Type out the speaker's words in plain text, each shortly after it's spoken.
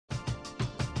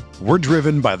We're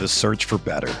driven by the search for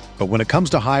better. But when it comes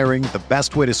to hiring, the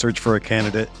best way to search for a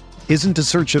candidate isn't to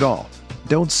search at all.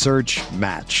 Don't search,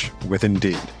 match with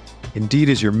Indeed. Indeed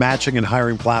is your matching and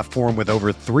hiring platform with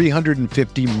over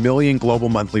 350 million global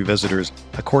monthly visitors,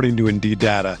 according to Indeed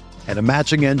data, and a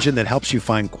matching engine that helps you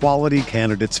find quality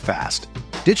candidates fast.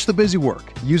 Ditch the busy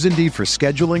work. Use Indeed for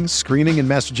scheduling, screening, and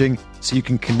messaging so you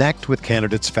can connect with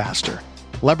candidates faster.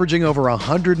 Leveraging over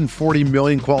 140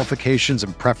 million qualifications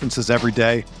and preferences every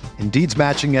day, Indeed's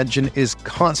matching engine is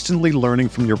constantly learning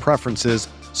from your preferences,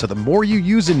 so the more you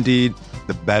use Indeed,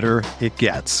 the better it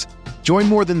gets. Join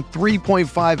more than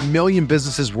 3.5 million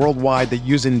businesses worldwide that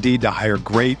use Indeed to hire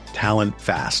great talent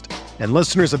fast. And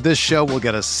listeners of this show will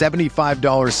get a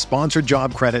 $75 sponsored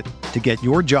job credit to get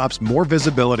your jobs more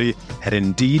visibility at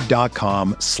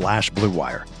Indeed.com/Blue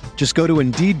Wire. Just go to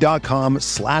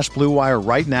Indeed.com/Blue Wire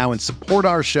right now and support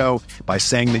our show by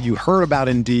saying that you heard about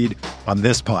Indeed on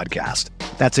this podcast.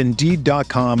 That's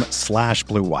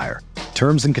Indeed.com/Blue Wire.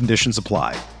 Terms and conditions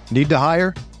apply. Need to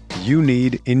hire? You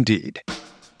need Indeed.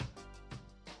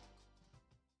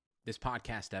 This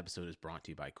podcast episode is brought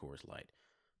to you by Coors Light.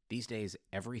 These days,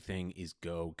 everything is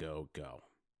go, go, go.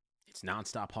 It's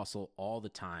nonstop hustle all the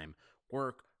time.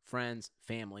 Work, friends,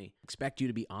 family, expect you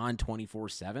to be on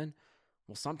 24/7.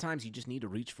 Well, sometimes you just need to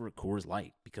reach for a Coors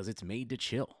Light because it's made to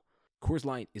chill. Coors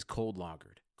Light is cold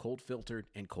lagered, cold filtered,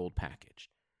 and cold packaged.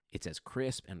 It's as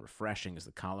crisp and refreshing as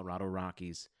the Colorado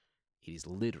Rockies. It is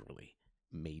literally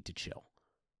made to chill.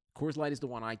 Coors Light is the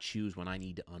one I choose when I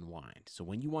need to unwind. So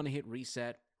when you want to hit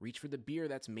reset, reach for the beer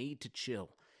that's made to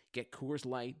chill. Get Coors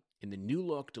Light in the new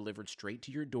look delivered straight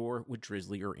to your door with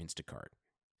Drizzly or Instacart.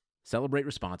 Celebrate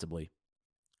responsibly.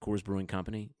 Coors Brewing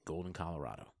Company, Golden,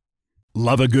 Colorado.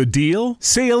 Love a good deal?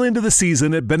 Sail into the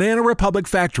season at Banana Republic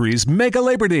Factory's Mega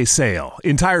Labor Day Sale.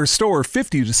 Entire store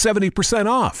 50 to 70%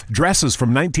 off. Dresses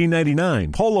from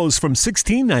 $19.99. Polos from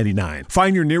 $16.99.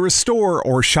 Find your nearest store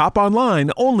or shop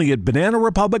online only at Banana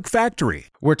Republic Factory.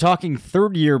 We're talking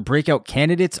third-year breakout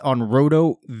candidates on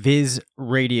RotoViz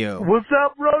Radio. What's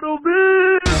up,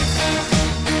 RotoViz?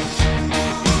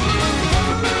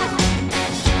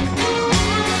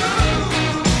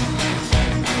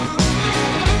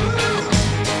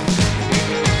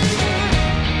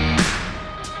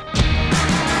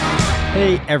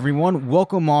 Hey everyone,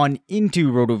 welcome on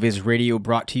into RotoViz Radio,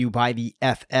 brought to you by the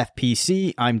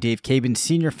FFPC. I'm Dave Cabin,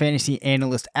 Senior Fantasy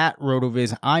Analyst at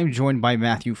RotoViz. I'm joined by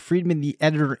Matthew Friedman, the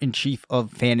Editor-in-Chief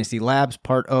of Fantasy Labs,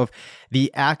 part of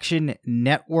the Action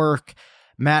Network.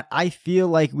 Matt, I feel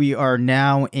like we are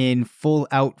now in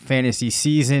full-out fantasy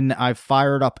season. I've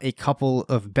fired up a couple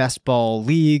of best ball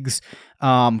leagues.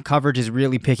 Coverage is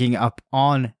really picking up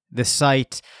on the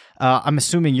site. I'm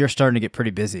assuming you're starting to get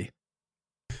pretty busy.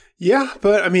 Yeah,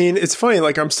 but I mean, it's funny.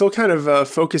 Like, I'm still kind of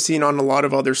focusing on a lot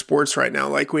of other sports right now.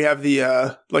 Like, we have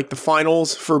the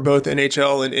finals for both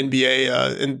NHL and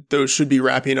NBA, and those should be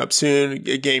wrapping up soon.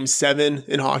 Game 7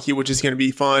 in hockey, which is going to be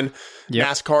fun. Yep.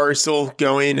 NASCAR is still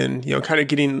going, and kind of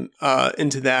getting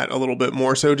into that a little bit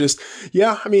more. So just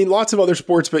I mean, lots of other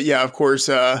sports, but yeah, of course.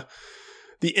 The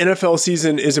NFL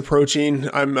season is approaching.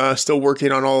 I'm still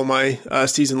working on all of my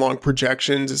season-long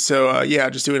projections. So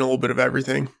just doing a little bit of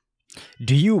everything.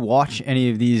 Do you watch any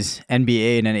of these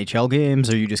NBA and NHL games,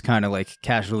 or are you just kind of like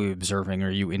casually observing, or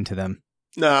are you into them?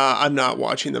 Nah, I'm not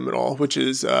watching them at all, which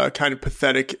is kind of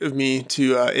pathetic of me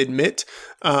to admit.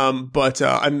 But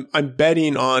I'm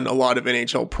betting on a lot of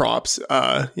NHL props.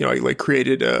 I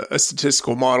created a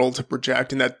statistical model to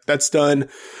project, and that's done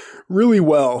really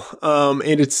well.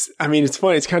 And it's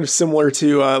funny. It's kind of similar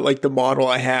to the model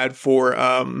I had for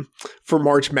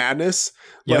March Madness.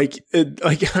 Yep.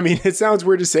 It sounds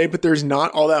weird to say, but there's not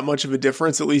all that much of a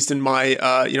difference, at least in my,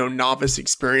 novice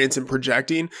experience in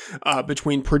projecting,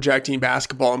 between projecting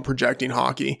basketball and projecting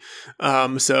hockey.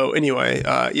 Not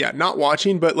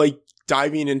watching, but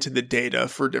diving into the data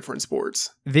for different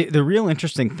sports. The real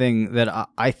interesting thing that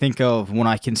I think of when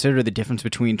I consider the difference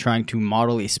between trying to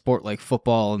model a sport like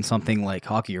football and something like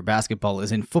hockey or basketball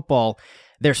is in football,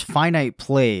 there's finite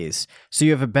plays. So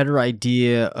you have a better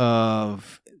idea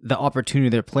of the opportunity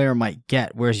their player might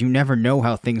get, whereas you never know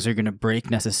how things are going to break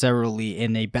necessarily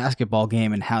in a basketball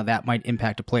game and how that might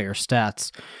impact a player's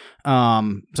stats.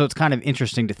 So it's kind of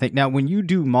interesting to think. Now, when you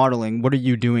do modeling, what are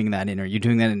you doing that in? Are you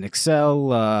doing that in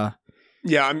Excel?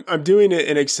 Yeah, I'm doing it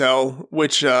in Excel,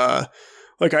 which I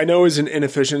know is an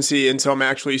inefficiency, and so I'm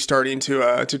actually starting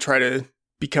to try to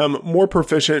become more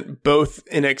proficient both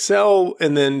in Excel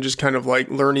and then just kind of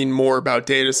learning more about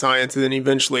data science. And then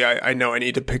eventually I know I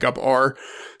need to pick up R.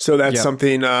 So that's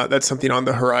something on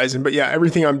the horizon. But yeah,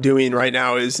 everything I'm doing right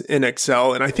now is in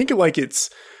Excel. And I think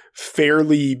it's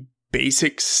fairly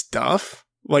basic stuff.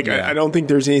 Like, I don't think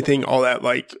there's anything all that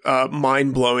like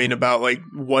mind blowing about like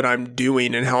what I'm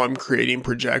doing and how I'm creating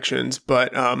projections.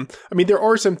 But I mean, there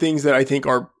are some things that I think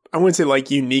are, I wouldn't say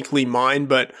like uniquely mine,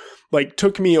 but like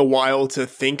took me a while to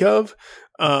think of.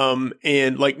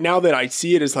 And like now that I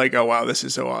see it, it's like, oh wow, this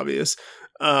is so obvious.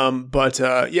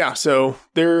 So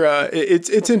there,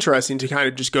 it's interesting to kind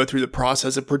of just go through the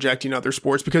process of projecting other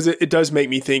sports, because it does make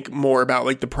me think more about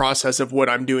like the process of what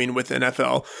I'm doing with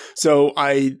NFL. So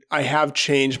I have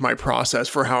changed my process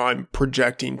for how I'm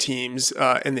projecting teams,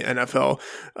 in the NFL,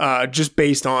 just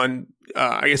based on,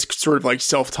 I guess sort of like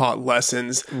self-taught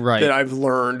lessons that I've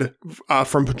learned,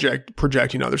 from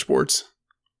projecting other sports.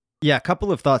 Yeah. A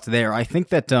couple of thoughts there. I think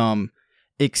that,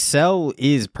 Excel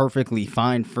is perfectly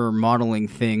fine for modeling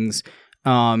things,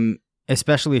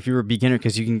 especially if you're a beginner,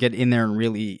 because you can get in there and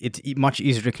really, it's much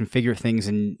easier to configure things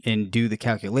and do the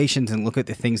calculations and look at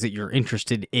the things that you're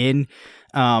interested in.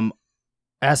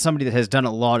 As somebody that has done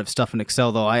a lot of stuff in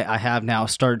Excel, though, I have now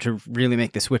started to really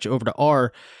make the switch over to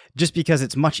R, just because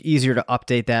it's much easier to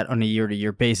update that on a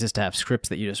year-to-year basis, to have scripts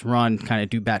that you just run, kind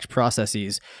of do batch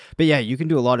processes. But yeah, you can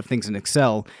do a lot of things in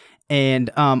Excel. And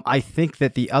I think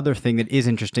that the other thing that is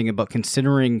interesting about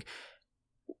considering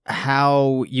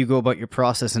how you go about your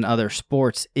process in other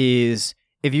sports is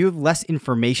if you have less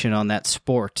information on that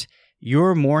sport,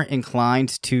 you're more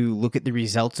inclined to look at the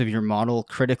results of your model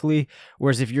critically.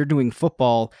 Whereas if you're doing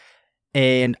football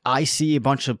and I see a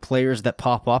bunch of players that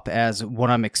pop up as what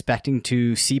I'm expecting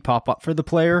to see pop up for the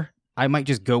player, I might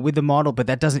just go with the model, but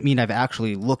that doesn't mean I've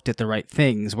actually looked at the right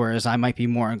things, whereas I might be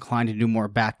more inclined to do more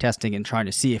back testing and trying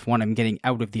to see if what I'm getting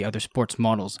out of the other sports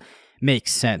models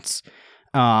makes sense.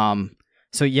 So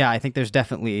yeah, I think there's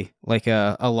definitely like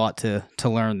a lot to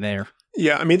learn there.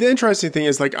 Yeah, I mean, the interesting thing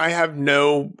is like I have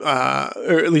no,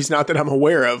 or at least not that I'm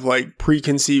aware of, like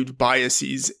preconceived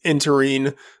biases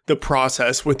entering the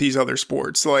process with these other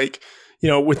sports. Like, you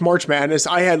know, with March Madness,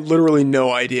 I had literally no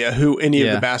idea who any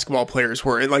of the basketball players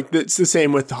were. And like, it's the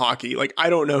same with hockey. Like, I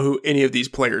don't know who any of these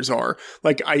players are.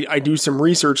 Like, I do some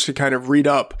research to kind of read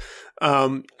up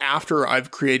after I've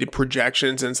created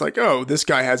projections. And it's like, oh, this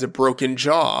guy has a broken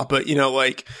jaw. But, you know,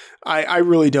 like, I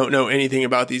really don't know anything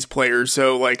about these players.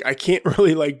 So, like, I can't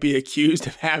really, like, be accused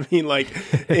of having, like,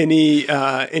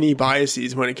 any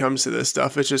biases when it comes to this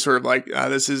stuff. It's just sort of like,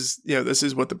 this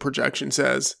is what the projection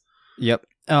says. Yep.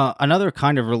 Another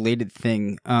kind of related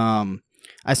thing,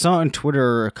 I saw on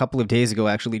Twitter a couple of days ago,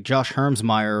 actually, Josh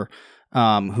Hermsmeyer,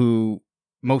 who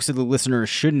most of the listeners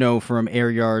should know from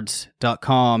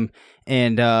airyards.com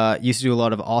and used to do a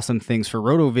lot of awesome things for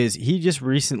RotoViz. He just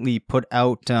recently put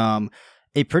out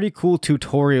a pretty cool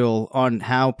tutorial on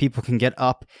how people can get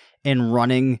up and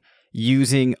running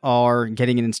using R,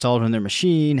 getting it installed on their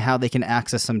machine, how they can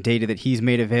access some data that he's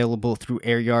made available through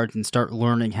AirYards and start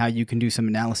learning how you can do some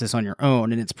analysis on your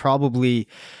own. And it's probably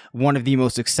one of the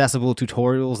most accessible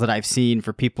tutorials that I've seen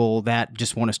for people that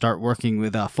just want to start working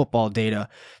with football data.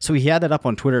 So he had that up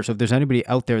on Twitter. So if there's anybody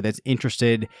out there that's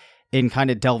interested in kind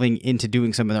of delving into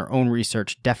doing some of their own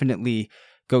research, definitely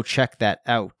go check that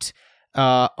out.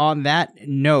 On that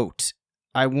note,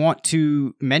 I want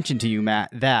to mention to you, Matt,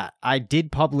 that I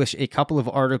did publish a couple of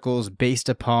articles based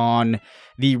upon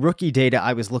the rookie data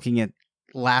I was looking at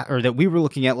that we were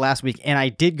looking at last week, and I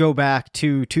did go back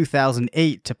to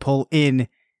 2008 to pull in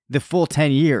the full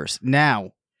 10 years.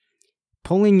 Now,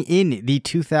 pulling in the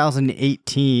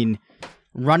 2018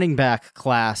 running back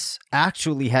class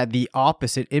actually had the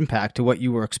opposite impact to what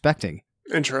you were expecting.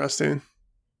 Interesting.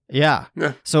 Yeah.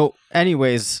 So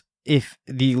anyways, if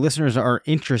the listeners are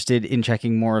interested in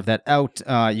checking more of that out,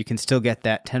 you can still get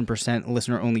that 10%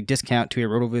 listener-only discount to a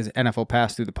RotoViz NFL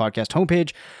Pass through the podcast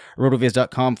homepage,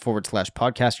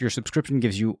 rotoviz.com/podcast. Your subscription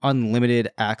gives you unlimited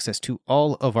access to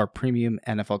all of our premium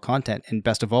NFL content, and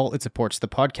best of all, it supports the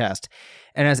podcast.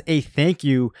 And as a thank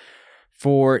you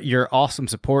for your awesome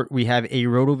support, we have a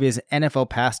RotoViz NFL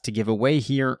Pass to give away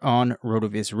here on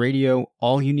RotoViz Radio.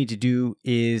 All you need to do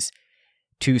is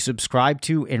to subscribe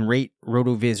to and rate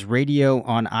RotoViz Radio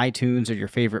on iTunes or your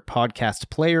favorite podcast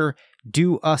player.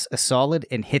 Do us a solid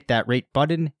and hit that rate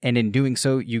button, and in doing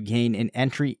so, you gain an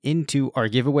entry into our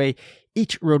giveaway.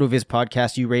 Each RotoViz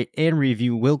podcast you rate and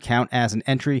review will count as an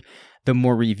entry. The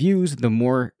more reviews, the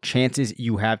more chances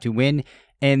you have to win.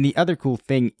 And the other cool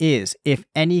thing is, if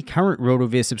any current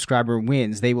RotoViz subscriber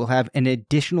wins, they will have an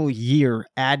additional year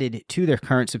added to their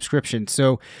current subscription.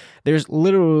 So there's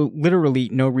literally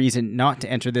no reason not to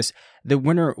enter this. The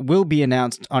winner will be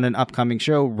announced on an upcoming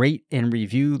show. Rate and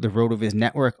review the RotoViz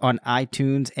network on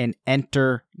iTunes and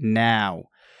enter now.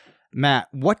 Matt,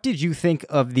 what did you think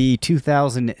of the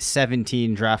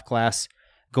 2017 draft class?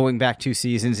 going back 2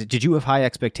 seasons. Did you have high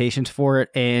expectations for it?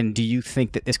 And do you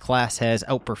think that this class has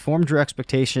outperformed your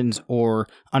expectations or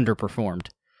underperformed?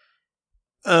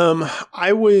 I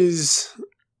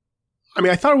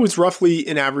thought it was roughly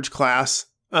an average class.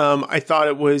 I thought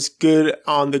it was good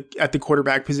at the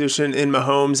quarterback position in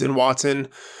Mahomes and Watson.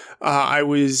 I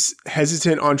was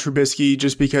hesitant on Trubisky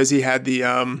just because he had the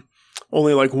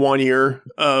only like 1 year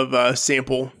of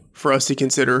sample for us to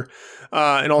consider.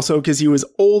 And also because he was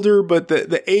older, but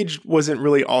the age wasn't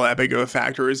really all that big of a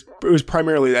factor. It was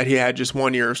primarily that he had just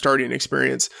 1 year of starting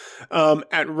experience.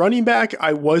 At running back,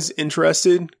 I was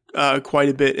interested quite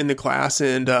a bit in the class.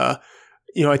 And,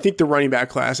 I think the running back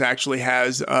class actually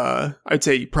has, I'd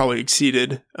say probably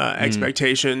exceeded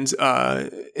expectations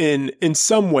in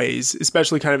some ways,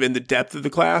 especially kind of in the depth of the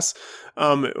class.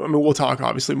 We'll talk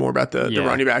obviously more about the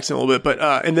running backs in a little bit,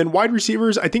 but and then wide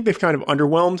receivers, I think they've kind of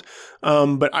underwhelmed.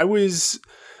 But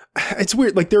it's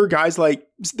weird. Like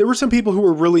there were some people who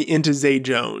were really into Zay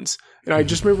Jones, and I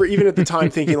just remember even at the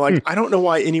time thinking like, I don't know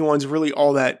why anyone's really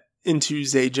all that into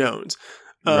Zay Jones.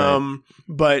 Right.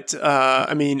 But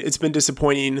it's been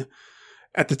disappointing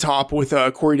at the top with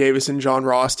Corey Davis and John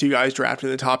Ross, 2 guys drafted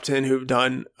in the top 10 who've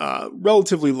done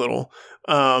relatively little.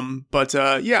 I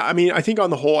think on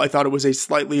the whole, I thought it was a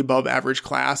slightly above average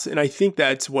class, and I think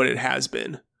that's what it has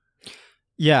been.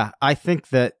 Yeah, I think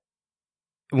that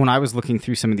when I was looking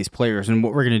through some of these players, and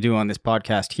what we're going to do on this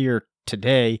podcast here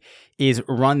today is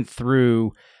run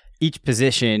through each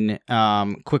position,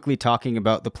 quickly talking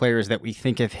about the players that we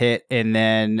think have hit, and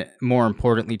then more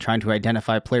importantly, trying to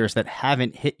identify players that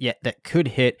haven't hit yet that could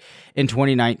hit in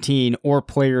 2019, or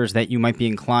players that you might be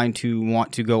inclined to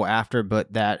want to go after,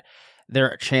 but that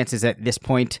their chances at this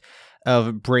point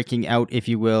of breaking out, if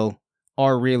you will,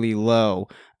 are really low.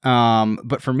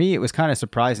 But for me, it was kind of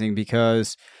surprising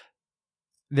because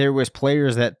there was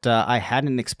players that I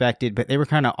hadn't expected, but they were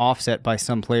kind of offset by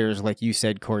some players, like you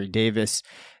said, Corey Davis,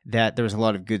 that there was a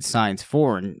lot of good signs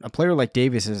for. And a player like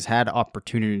Davis has had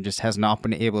opportunity and just has not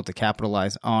been able to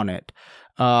capitalize on it.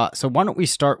 So why don't we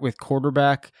start with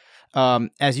quarterback?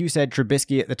 As you said,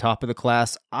 Trubisky at the top of the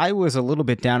class. I was a little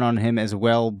bit down on him as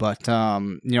well, but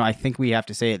I think we have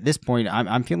to say at this point,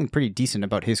 I'm feeling pretty decent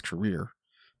about his career.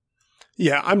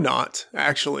 Yeah, I'm not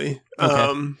actually.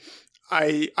 Okay.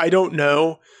 I don't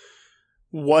know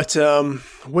what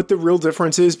the real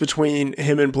difference is between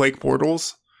him and Blake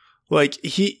Bortles. Like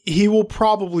he will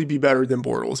probably be better than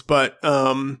Bortles, but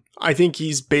I think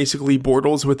he's basically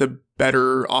Bortles with a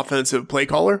better offensive play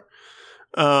caller.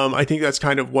 I think that's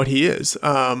kind of what he is.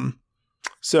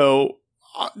 So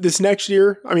this next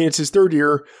year, it's his 3rd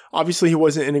year. Obviously, he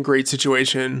wasn't in a great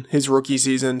situation his rookie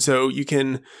season, so you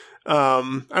can. I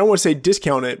don't want to say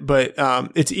discount it, but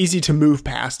it's easy to move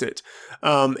past it.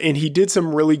 And he did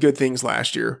some really good things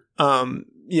last year.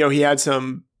 He had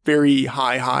some very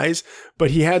high highs, but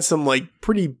he had some like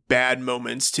pretty bad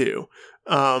moments too.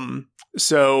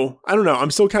 So I don't know.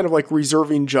 I'm still kind of like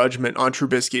reserving judgment on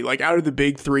Trubisky. Like out of the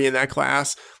big 3 in that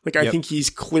class, like I think he's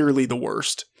clearly the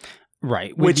worst.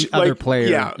 Right. Which other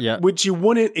player, which you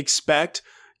wouldn't expect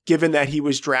given that he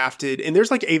was drafted. And there's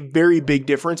like a very big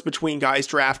difference between guys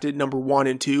drafted number 1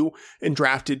 and 2 and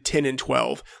drafted 10 and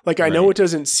 12. Like I know it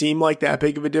doesn't seem like that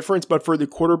big of a difference, but for the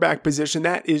quarterback position,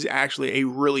 that is actually a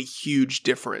really huge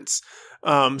difference.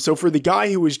 So for the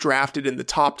guy who was drafted in the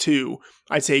top 2,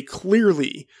 I'd say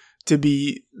clearly to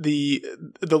be the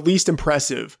least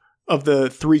impressive of the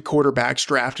 3 quarterbacks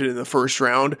drafted in the first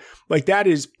round, like that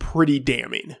is pretty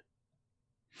damning.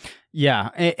 Yeah,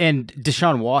 and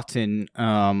Deshaun Watson,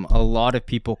 a lot of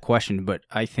people questioned, but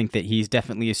I think that he's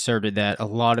definitely asserted that a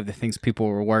lot of the things people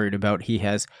were worried about, he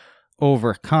has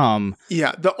overcome.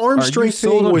 Yeah, the arm strength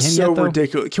thing was so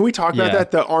ridiculous. Can we talk about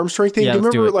that? The arm strength thing? Yeah, do you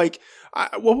remember, like,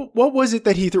 what was it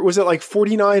that he threw? Was it like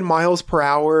 49 miles per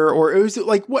hour, or it was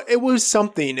like what? It was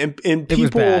something, and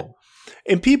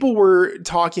people were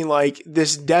talking like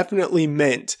this definitely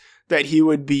meant that he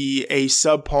would be a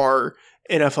subpar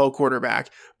NFL quarterback,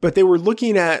 but they were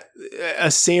looking at a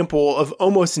sample of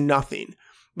almost nothing,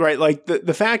 right? Like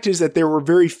the fact is that there were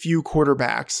very few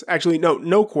quarterbacks, actually no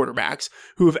quarterbacks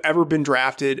who have ever been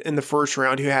drafted in the first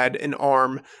round who had an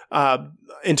arm,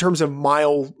 in terms of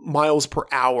miles per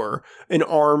hour, an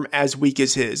arm as weak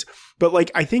as his. But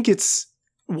like, I think it's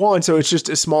so it's just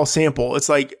a small sample. It's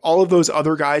like all of those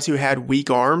other guys who had weak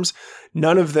arms,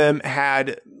 none of them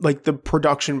had like the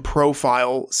production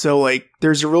profile. So like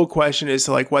there's a real question as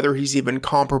to like whether he's even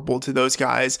comparable to those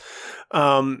guys.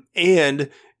 And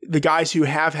the guys who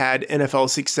have had NFL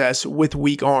success with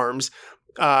weak arms,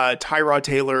 Tyrod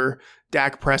Taylor,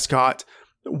 Dak Prescott,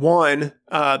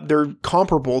 they're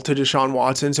comparable to Deshaun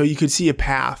Watson. So you could see a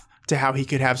path to how he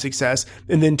could have success.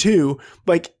 And then 2,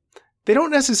 like, they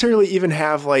don't necessarily even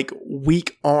have like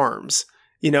weak arms.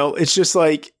 You know, it's just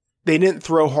like they didn't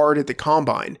throw hard at the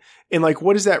combine. And like,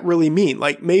 what does that really mean?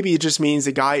 Like, maybe it just means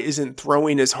the guy isn't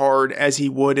throwing as hard as he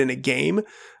would in a game,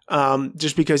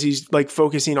 just because he's like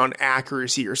focusing on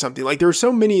accuracy or something. Like, there are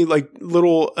so many like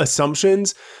little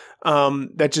assumptions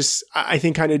that just, I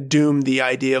think, kind of doom the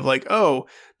idea of like, oh,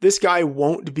 this guy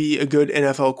won't be a good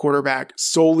NFL quarterback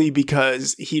solely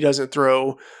because he doesn't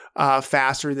throw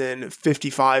faster than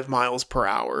 55 miles per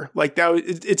hour. Like, that,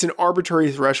 it's an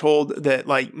arbitrary threshold that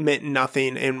like meant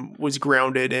nothing and was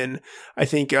grounded in, I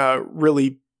think,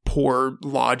 really poor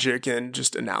logic and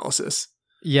just analysis.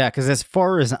 Yeah, because as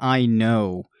far as I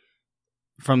know,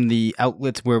 from the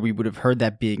outlets where we would have heard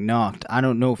that being knocked, I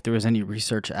don't know if there was any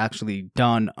research actually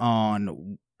done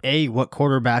on A, what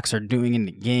quarterbacks are doing in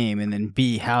the game, and then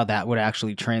B, how that would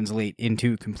actually translate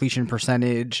into completion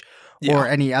percentage or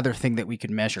any other thing that we could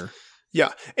measure. Yeah.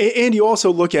 And you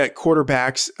also look at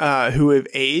quarterbacks who have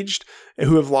aged,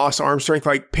 who have lost arm strength,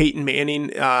 like Peyton Manning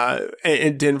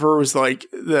in Denver was like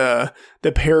the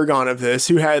paragon of this,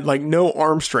 who had like no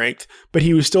arm strength, but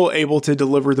he was still able to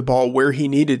deliver the ball where he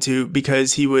needed to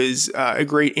because he was a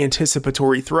great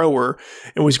anticipatory thrower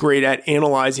and was great at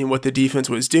analyzing what the defense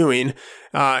was doing.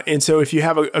 And so if you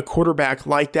have a quarterback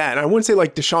like that, and I wouldn't say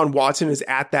like Deshaun Watson is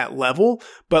at that level,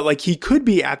 but like he could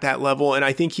be at that level. And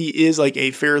I think he is like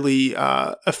a fairly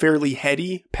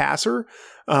heady passer.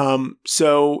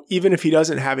 So even if he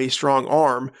doesn't have a strong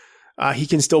arm, he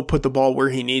can still put the ball where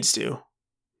he needs to.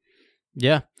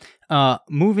 Yeah.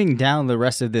 Moving down the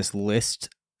rest of this list,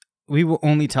 we will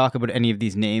only talk about any of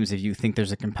these names if you think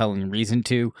there's a compelling reason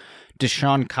to.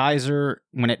 Deshaun Kaiser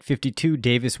went at 52,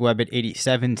 Davis Webb at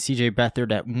 87, CJ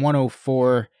Beathard at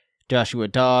 104, Joshua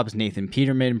Dobbs, Nathan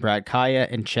Peterman, Brad Kaya,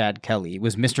 and Chad Kelly.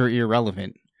 Was Mr.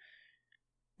 Irrelevant.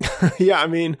 Yeah, I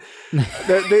mean,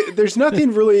 there's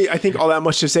nothing really, I think, all that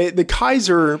much to say. The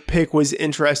Kaiser pick was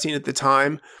interesting at the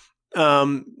time,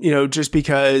 just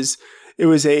because it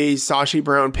was a Sashi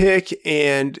Brown pick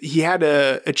and he had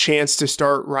a chance to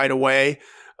start right away.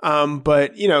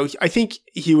 But, I think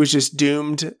he was just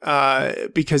doomed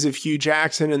because of Hugh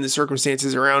Jackson and the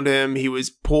circumstances around him. He was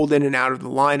pulled in and out of the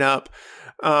lineup.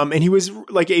 And he was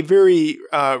like a very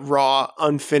raw,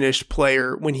 unfinished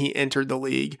player when he entered the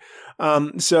league.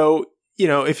 So,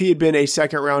 if he had been a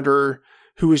second rounder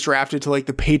who was drafted to like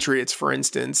the Patriots, for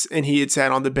instance, and he had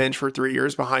sat on the bench for 3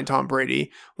 years behind Tom Brady,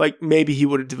 like maybe he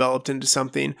would have developed into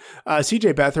something.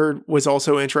 CJ Beathard was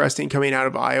also interesting coming out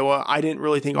of Iowa. I didn't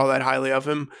really think all that highly of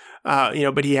him,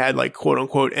 but he had like quote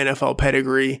unquote NFL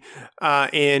pedigree.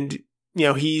 And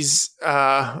he's,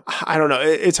 I don't know.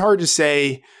 It's hard to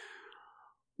say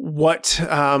what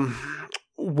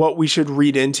we should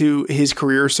read into his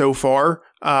career so far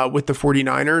with the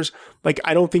 49ers. Like,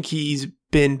 I don't think he's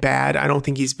been bad. I don't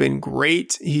think he's been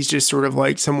great. He's just sort of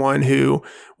like someone who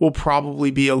will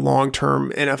probably be a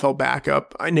long-term NFL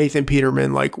backup. Nathan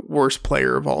Peterman, like worst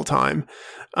player of all time.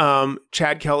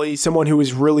 Chad Kelly, someone who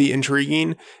was really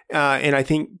intriguing, and I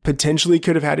think potentially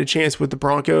could have had a chance with the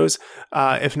Broncos,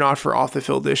 if not for off the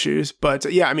field issues. But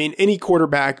yeah, I mean, any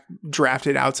quarterback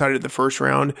drafted outside of the first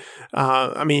round,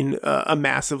 a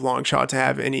massive long shot to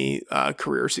have any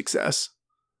career success.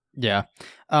 Yeah.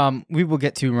 We will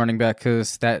get to running back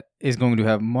because that is going to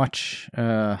have much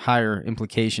higher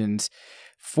implications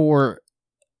for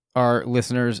our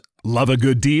listeners. Love a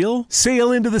good deal?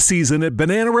 Sail into the season at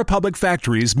Banana Republic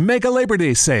Factory's Mega Labor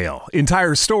Day Sale.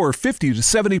 Entire store 50 to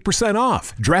 70%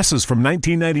 off. Dresses from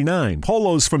 $19.99.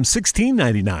 Polos from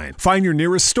 $16.99. Find your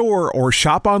nearest store or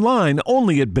shop online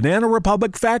only at Banana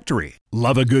Republic Factory.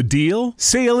 Love a good deal?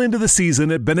 Sail into the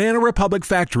season at Banana Republic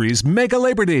Factory's Mega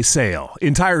Labor Day Sale.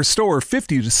 Entire store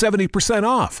 50 to 70%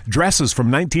 off. Dresses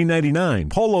from $19.99.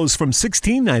 Polos from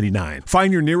 $16.99.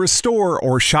 Find your nearest store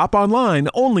or shop online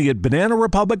only at Banana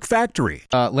Republic Factory.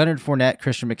 Leonard Fournette,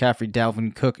 Christian McCaffrey,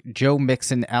 Dalvin Cook, Joe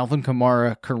Mixon, Alvin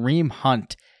Kamara, Kareem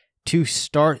Hunt to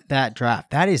start that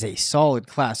draft. That is a solid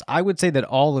class. I would say that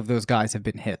all of those guys have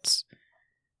been hits.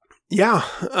 Yeah.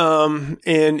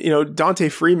 Dante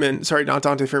Foreman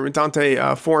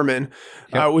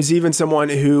was even someone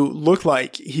who looked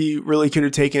like he really could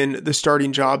have taken the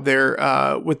starting job there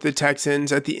with the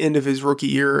Texans at the end of his rookie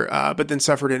year, but then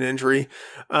suffered an injury.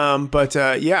 A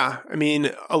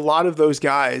lot of those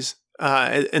guys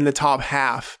in the top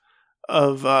half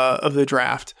of the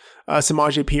draft.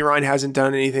 Samaje Perine hasn't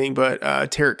done anything, but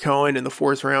Tarek Cohen in the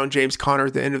 4th round, James Conner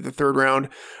at the end of the 3rd round.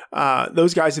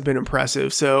 Those guys have been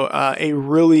impressive. So a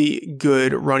really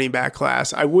good running back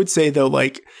class. I would say, though,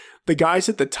 like the guys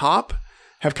at the top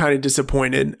have kind of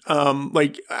disappointed.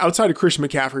 Like outside of Christian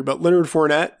McCaffrey, but Leonard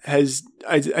Fournette has,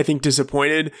 I think,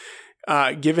 disappointed.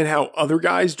 Given how other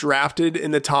guys drafted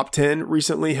in the top 10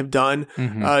 recently have done.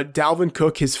 Dalvin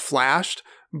Cook has flashed,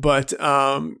 but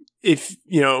if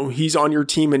he's on your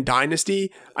team in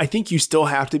Dynasty, I think you still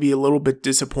have to be a little bit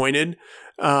disappointed.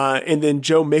 And then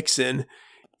Joe Mixon,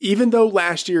 even though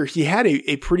last year he had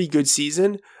a pretty good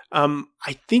season,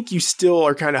 I think you still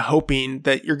are kind of hoping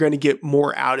that you're going to get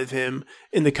more out of him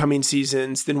in the coming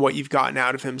seasons than what you've gotten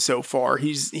out of him so far.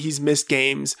 He's missed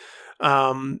games.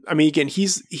 I mean, again,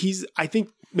 he's I think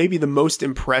maybe the most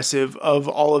impressive of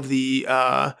all of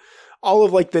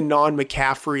like the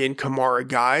non-McCaffrey and Kamara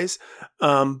guys.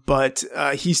 But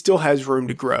he still has room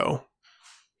to grow.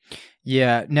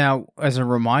 Yeah. Now, as a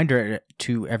reminder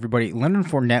to everybody, Leonard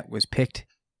Fournette was picked.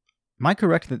 Am I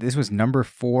correct that this was number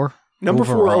 4? Number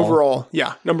 4 overall.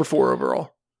 Yeah, number 4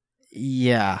 overall.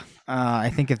 Yeah.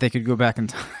 I think if they could go back in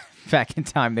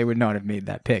time, they would not have made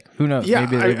that pick. Who knows? Yeah,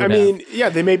 Maybe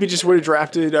they maybe just would have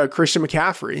drafted Christian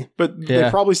McCaffrey, but they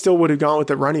probably still would have gone with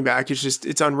the running back.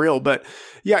 It's unreal. But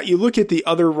yeah, you look at the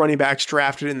other running backs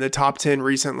drafted in the top 10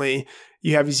 recently.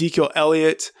 You have Ezekiel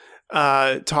Elliott,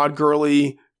 Todd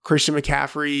Gurley, Christian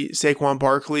McCaffrey, Saquon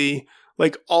Barkley.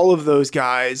 Like all of those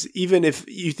guys, even if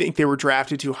you think they were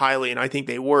drafted too highly, and I think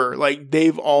they were, like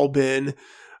they've all been,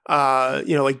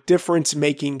 like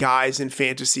difference-making guys in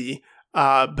fantasy.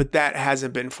 But that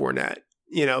hasn't been Fournette.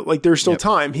 Like there's still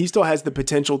time. He still has the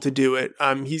potential to do it.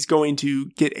 He's going to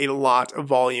get a lot of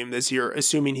volume this year,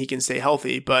 assuming he can stay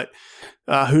healthy. But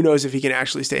who knows if he can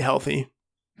actually stay healthy?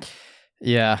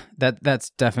 Yeah, that's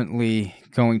definitely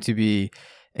going to be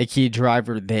a key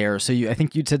driver there. So I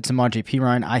think you said Samaje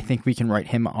Perine. I think we can write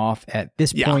him off at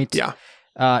this point. Yeah.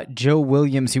 Joe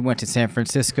Williams, who went to San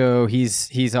Francisco,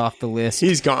 he's off the list.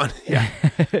 He's gone. Yeah.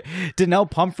 Donnell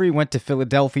Pumphrey went to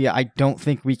Philadelphia. I don't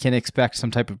think we can expect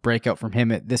some type of breakout from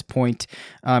him at this point,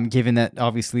 given that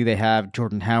obviously they have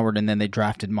Jordan Howard and then they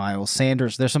drafted Miles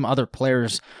Sanders. There's some other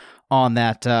players on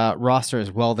that roster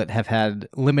as well that have had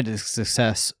limited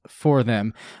success for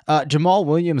them. Jamal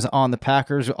Williams on the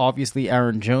Packers. Obviously,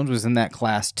 Aaron Jones was in that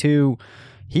class too.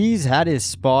 He's had his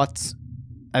spots.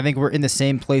 I think we're in the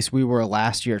same place we were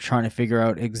last year, trying to figure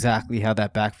out exactly how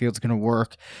that backfield's going to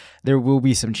work. There will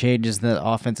be some changes in the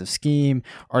offensive scheme.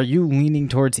 Are you leaning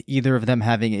towards either of them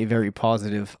having a very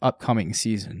positive upcoming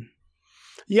season?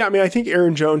 Yeah, I mean, I think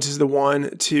Aaron Jones is the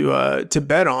one to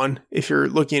bet on if you're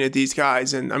looking at these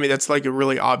guys. And I mean, that's like a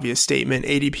really obvious statement.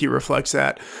 ADP reflects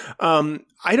that.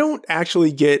 I don't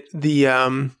actually get the, I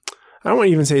don't want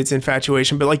to even say it's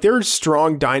infatuation, but like there's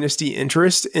strong dynasty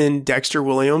interest in Dexter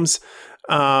Williams,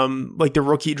 like the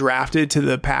rookie drafted to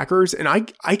the Packers. And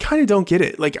I kind of don't get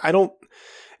it. Like,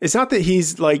 it's not that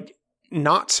he's like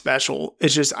not special.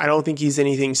 It's just, I don't think he's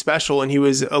anything special. And he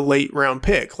was a late round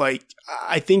pick. Like,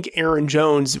 I think Aaron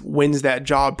Jones wins that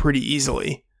job pretty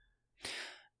easily.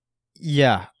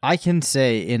 Yeah, I can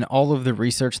say in all of the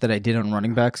research that I did on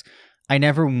running backs, I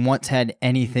never once had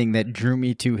anything that drew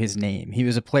me to his name. He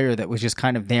was a player that was just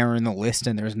kind of there in the list,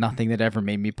 and there's nothing that ever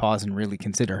made me pause and really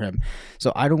consider him.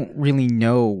 So I don't really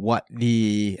know what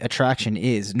the attraction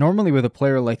is. Normally with a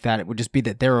player like that, it would just be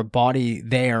that they're a body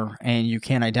there, and you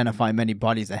can't identify many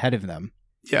bodies ahead of them.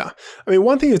 Yeah. I mean,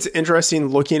 one thing that's interesting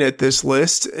looking at this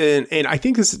list, and I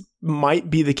think this might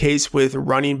be the case with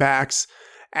running backs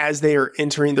as they are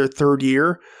entering their third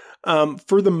year,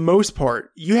 for the most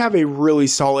part, you have a really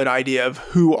solid idea of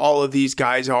who all of these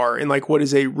guys are and like what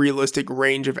is a realistic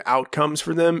range of outcomes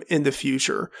for them in the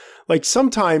future. Like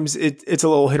sometimes it's a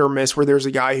little hit or miss where there's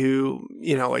a guy who,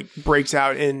 like breaks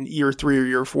out in year 3 or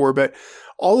year 4, but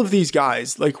all of these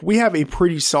guys, like we have a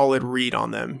pretty solid read on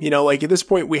them. Like at this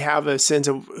point, we have a sense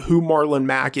of who Marlon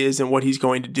Mack is and what he's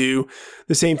going to do.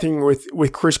 The same thing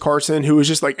with Chris Carson, who was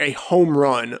just like a home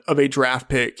run of a draft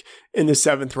pick in the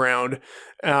 7th round.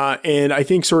 And I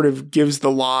think sort of gives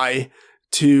the lie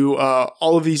to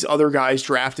all of these other guys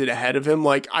drafted ahead of him.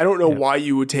 Like, I don't know why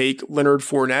you would take Leonard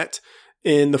Fournette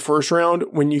in the 1st round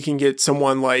when you can get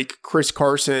someone like Chris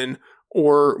Carson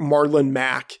or Marlon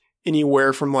Mack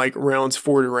anywhere from like rounds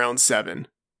 4 to round 7.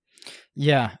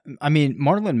 Yeah. I mean,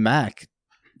 Marlon Mack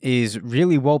is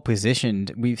really well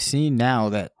positioned. We've seen now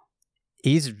that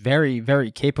he's very, very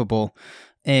capable.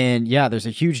 And yeah, there's a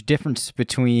huge difference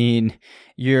between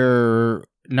your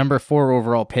number 4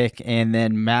 overall pick and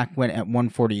then Mack went at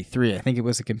 143. I think it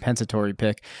was a compensatory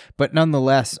pick, but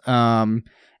nonetheless,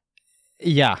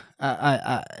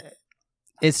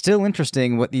 it's still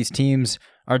interesting what these teams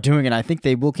are doing, and I think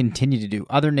they will continue to do.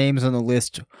 Other names on the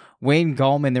list, Wayne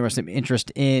Gallman, there was some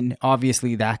interest in.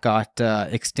 Obviously, that got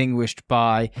extinguished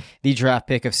by the draft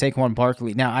pick of Saquon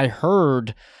Barkley. Now, I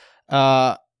heard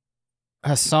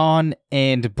Hassan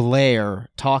and Blair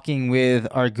talking with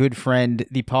our good friend,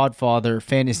 the Podfather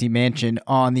Fantasy Mansion,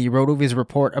 on the RotoViz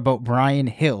report about Brian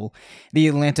Hill, the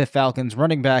Atlanta Falcons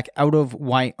running back out of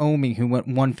Wyoming who went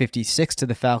 156 to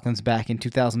the Falcons back in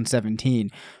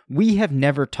 2017. We have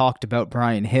never talked about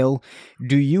Brian Hill.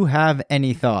 Do you have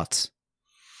any thoughts?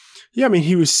 Yeah, I mean,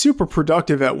 he was super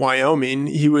productive at Wyoming.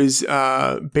 He was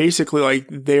basically like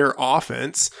their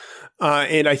offense.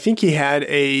 And I think he had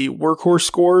a workhorse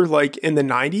score like in the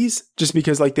 90s just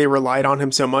because like they relied on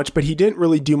him so much, but he didn't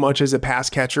really do much as a pass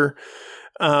catcher.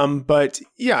 But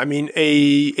yeah, I mean,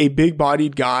 a big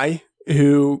bodied guy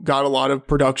who got a lot of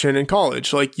production in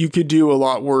college. Like you could do a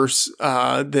lot worse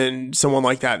than someone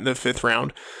like that in the 5th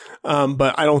round.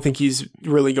 But I don't think he's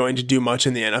really going to do much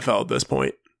in the NFL at this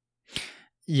point.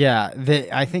 Yeah,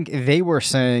 I think they were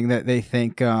saying that they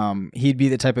think he'd be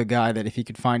the type of guy that if he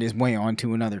could find his way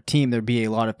onto another team, there'd be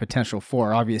a lot of potential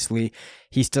for. Obviously,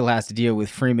 he still has to deal with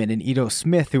Freeman and Ito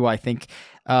Smith, who I think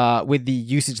with the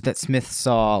usage that Smith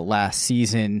saw last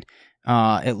season,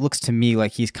 it looks to me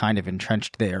like he's kind of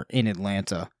entrenched there in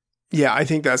Atlanta. Yeah, I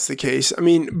think that's the case. I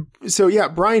mean, so yeah,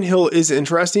 Brian Hill is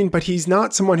interesting, but he's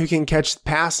not someone who can catch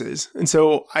passes. And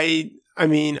so I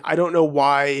mean, I don't know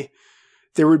why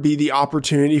there would be the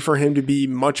opportunity for him to be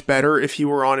much better if he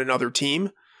were on another team.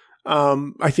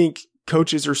 I think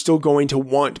coaches are still going to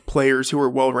want players who are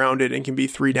well-rounded and can be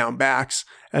 3-down backs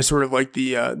as sort of like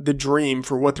the dream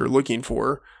for what they're looking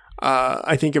for.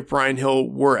 I think if Brian Hill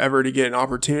were ever to get an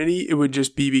opportunity, it would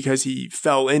just be because he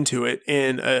fell into it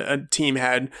and a team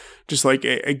had just like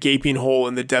a gaping hole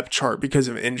in the depth chart because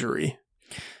of injury.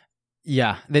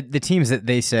 Yeah, the teams that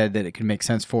they said that it could make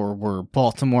sense for were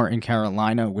Baltimore and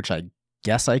Carolina, which I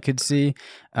guess I could see.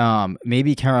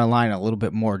 Maybe Carolina a little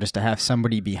bit more just to have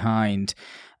somebody behind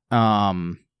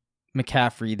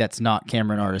McCaffrey that's not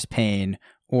Cameron Artis-Payne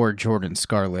or Jordan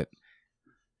Scarlett.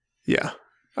 Yeah,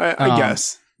 I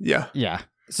guess. Yeah. Yeah.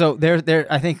 So there.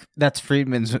 I think that's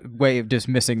Friedman's way of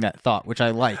dismissing that thought, which I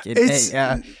like.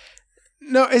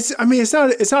 No,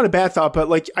 it's not a bad thought, but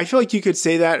like I feel like you could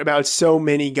say that about so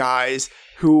many guys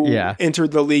who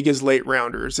entered the league as late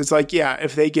rounders. It's like, yeah,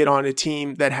 if they get on a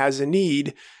team that has a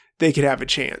need, they could have a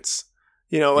chance.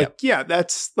 You know, like,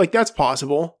 that's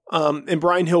possible. And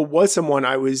Brian Hill was someone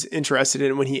I was interested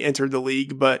in when he entered the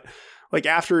league, but like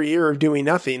after a year of doing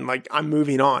nothing, like I'm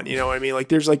moving on, you know what I mean? Like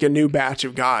there's like a new batch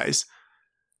of guys.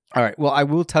 All right. Well, I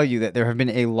will tell you that there have been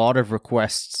a lot of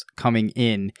requests coming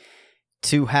in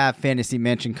to have Fantasy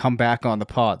Mansion come back on the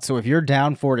pod. So if you're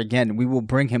down for it again, we will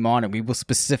bring him on and we will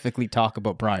specifically talk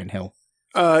about Brian Hill.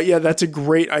 Yeah, that's a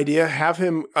great idea. Have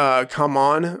him come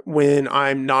on when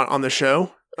I'm not on the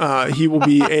show. He will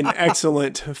be an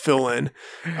excellent fill-in.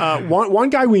 One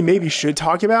guy we maybe should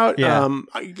talk about.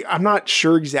 I'm not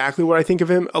sure exactly what I think of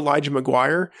him. Elijah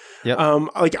McGuire. Yep.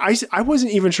 I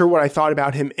wasn't even sure what I thought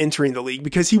about him entering the league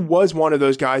because he was one of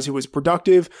those guys who was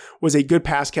productive, was a good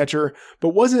pass catcher, but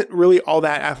wasn't really all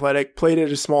that athletic. Played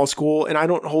at a small school, and I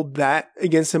don't hold that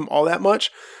against him all that much.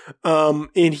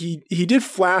 And he did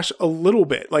flash a little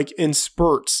bit, like in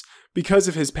spurts, because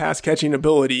of his pass catching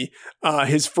ability,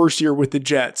 his first year with the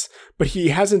Jets, but he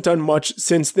hasn't done much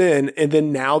since then. And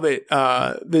then now that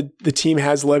the team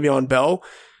has Le'Veon Bell,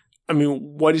 I mean,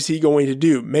 what is he going to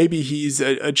do? Maybe he's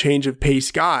a change of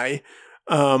pace guy.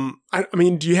 I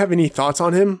mean, do you have any thoughts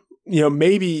on him? You know,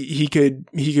 maybe he could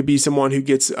be someone who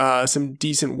gets some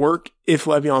decent work if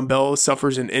Le'Veon Bell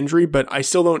suffers an injury, but I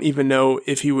still don't even know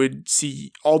if he would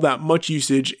see all that much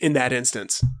usage in that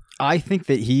instance. I think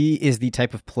that he is the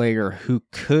type of player who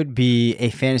could be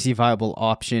a fantasy viable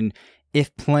option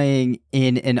if playing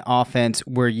in an offense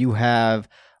where you have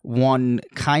one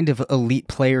kind of elite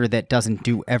player that doesn't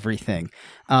do everything.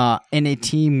 In a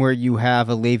team where you have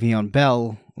a Le'Veon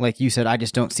Bell, like you said, I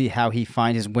just don't see how he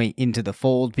finds his way into the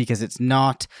fold because it's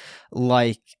not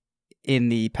like in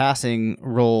the passing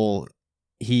role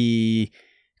he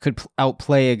could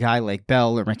outplay a guy like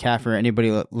Bell or McCaffrey or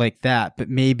anybody like that. But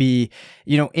maybe,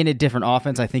 you know, in a different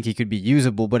offense, I think he could be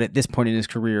usable. But at this point in his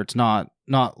career, it's not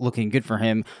looking good for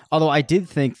him. Although I did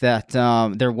think that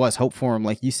there was hope for him.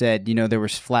 Like you said, you know, there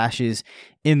was flashes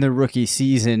in the rookie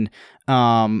season.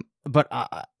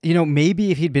 But you know,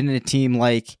 maybe if he'd been in a team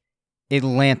like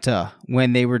Atlanta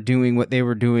when they were doing what they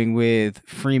were doing with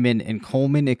Freeman and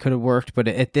Coleman, it could have worked. But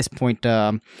at this point,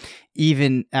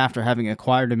 even after having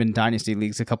acquired him in dynasty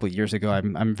leagues a couple of years ago,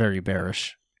 I'm very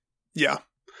bearish. Yeah.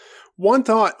 One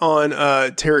thought on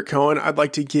Tarek Cohen, I'd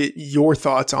like to get your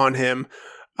thoughts on him.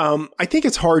 I think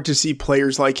it's hard to see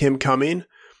players like him coming.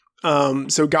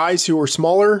 So guys who are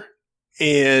smaller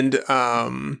and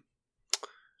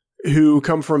who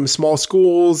come from small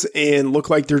schools and look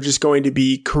like they're just going to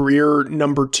be career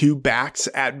number 2 backs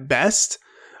at best,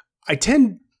 I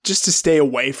tend just to stay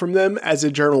away from them as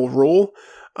a general rule.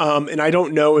 And I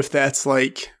don't know if that's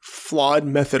like flawed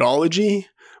methodology,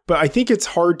 but I think it's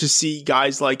hard to see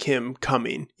guys like him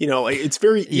coming. You know, like it's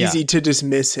very easy to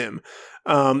dismiss him.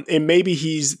 And maybe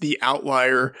he's the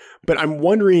outlier, but I'm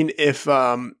wondering if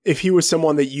he was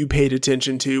someone that you paid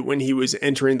attention to when he was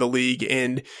entering the league,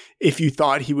 and if you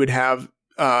thought he would have,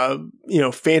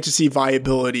 fantasy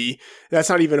viability. That's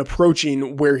not even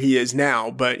approaching where he is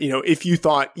now, but if you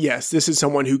thought, yes, this is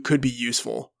someone who could be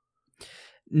useful.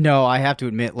 No, I have to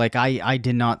admit, like I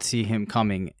did not see him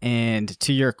coming. And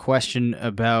to your question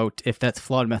about if that's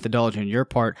flawed methodology on your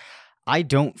part, I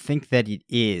don't think that it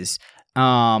is.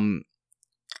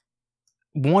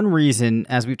 One reason,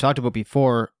 as we've talked about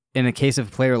before, in a case of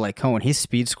a player like Cohen, his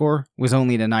speed score was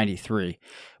only a 93,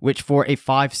 which for a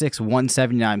 5'6",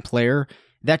 179 player,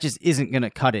 that just isn't going to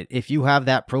cut it. If you have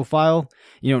that profile,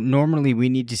 normally we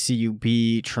need to see you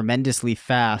be tremendously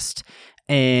fast,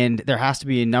 and there has to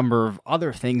be a number of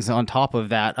other things on top of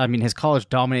that. I mean, his college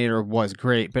dominator was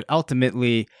great, but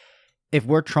ultimately, if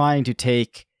we're trying to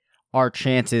take our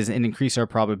chances and increase our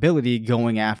probability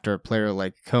going after a player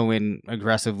like Cohen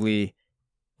aggressively,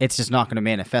 it's just not going to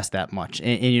manifest that much.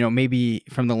 And maybe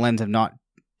from the lens of not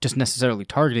just necessarily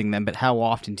targeting them, but how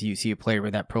often do you see a player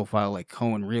with that profile like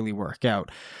Cohen really work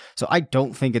out? So I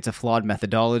don't think it's a flawed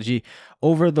methodology.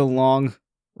 Over the long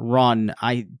run,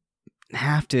 I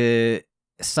have to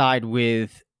side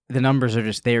with the numbers are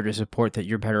just there to support that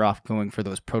you're better off going for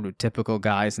those prototypical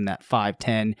guys in that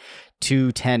 5'10",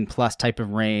 210 plus type of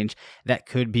range that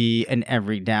could be an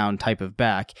every down type of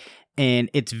back. And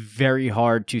it's very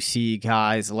hard to see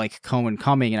guys like Cohen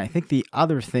coming. And I think the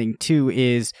other thing, too,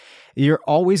 is you're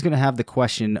always going to have the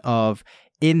question of,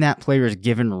 in that player's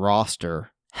given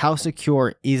roster, how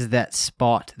secure is that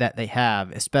spot that they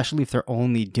have, especially if they're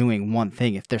only doing one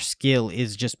thing. If their skill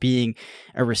is just being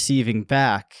a receiving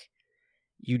back,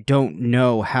 you don't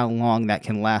know how long that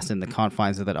can last in the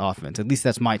confines of that offense. At least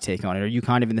that's my take on it. Are you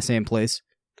kind of in the same place?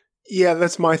 Yeah,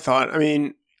 that's my thought. I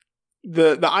mean,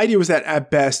 the idea was that at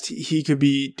best he could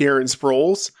be Darren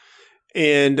Sproles,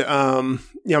 and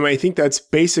I think that's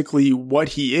basically what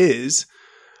he is.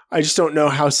 I just don't know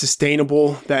how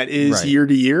sustainable that is year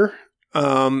to year,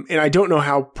 and I don't know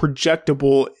how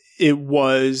projectable it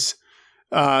was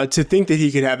to think that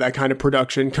he could have that kind of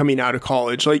production coming out of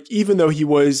college. Like, even though he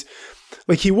was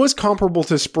comparable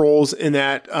to Sproles in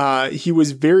that he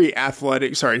was very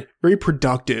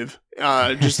productive.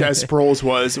 Just as Sproles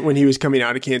was when he was coming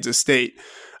out of Kansas State.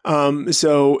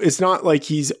 So it's not like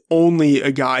he's only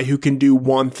a guy who can do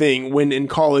one thing, when in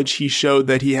college he showed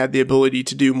that he had the ability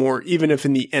to do more, even if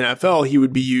in the NFL he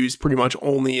would be used pretty much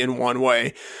only in one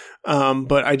way.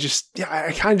 But I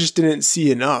kind of just didn't see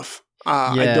enough.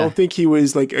 I don't think he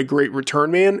was like a great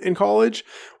return man in college,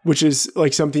 which is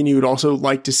like something you would also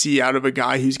like to see out of a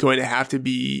guy who's going to have to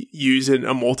be used in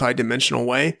a multi-dimensional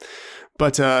way.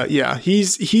 But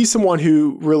he's someone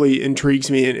who really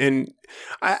intrigues me. And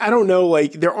I don't know,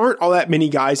 like there aren't all that many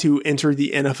guys who enter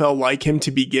the NFL like him to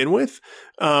begin with.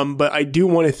 But I do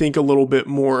want to think a little bit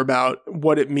more about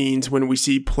what it means when we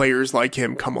see players like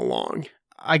him come along.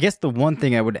 I guess the one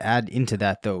thing I would add into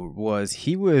that, though, was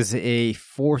he was a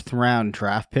 4th round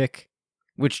draft pick,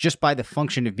 which just by the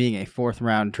function of being a 4th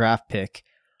round draft pick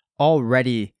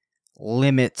already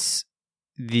limits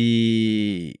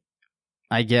the...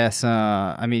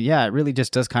 it really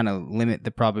just does kind of limit the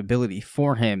probability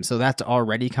for him. So that's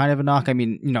already kind of a knock. I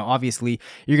mean, obviously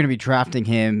you're going to be drafting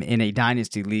him in a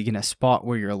dynasty league in a spot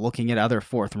where you're looking at other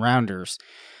 4th rounders.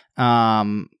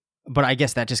 But I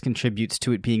guess that just contributes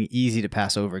to it being easy to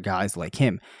pass over guys like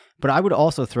him. But I would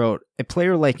also throw a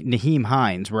player like Nyheim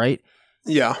Hines, right?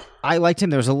 Yeah. I liked him.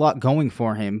 There's a lot going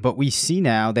for him, but we see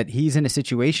now that he's in a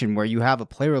situation where you have a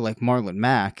player like Marlon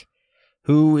Mack,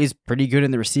 who is pretty good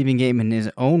in the receiving game in his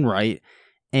own right,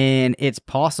 and it's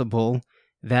possible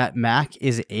that Mack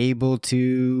is able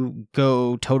to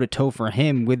go toe-to-toe for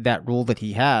him with that role that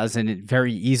he has, and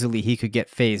very easily he could get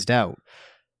phased out.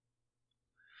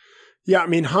 Yeah, I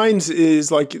mean, Hines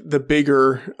is like the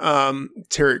bigger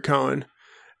Tarek Cohen.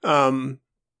 I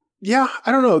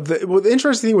don't know. The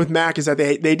interesting thing with Mack is that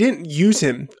they didn't use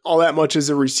him all that much as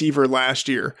a receiver last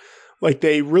year. Like,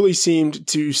 they really seemed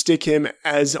to stick him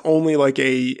as only like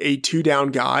a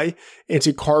 2-down guy and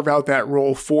to carve out that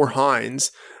role for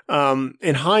Hines.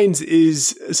 And Hines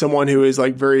is someone who is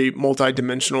like very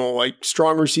multidimensional, like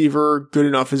strong receiver, good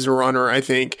enough as a runner, I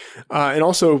think, and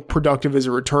also productive as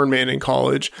a return man in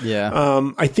college. Yeah.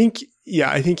 I think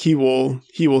he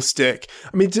will stick.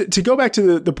 I mean, to go back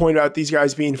to the point about these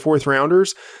guys being fourth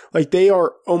rounders, like they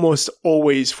are almost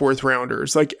always fourth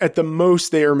rounders. Like at the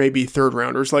most, they are maybe third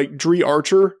rounders. Like Dree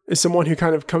Archer is someone who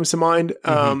kind of comes to mind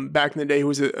back in the day who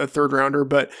was a third rounder.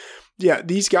 But yeah,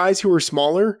 these guys who are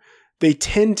smaller, they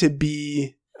tend to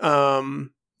be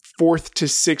fourth to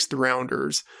sixth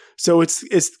rounders. So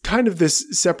it's kind of this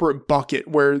separate bucket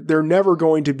where they're never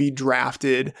going to be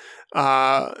drafted,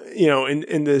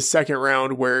 in the second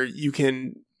round where you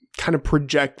can kind of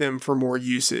project them for more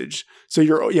usage. So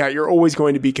you're always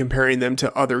going to be comparing them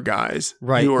to other guys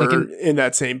who are in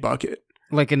that same bucket.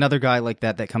 Like another guy like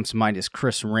that comes to mind is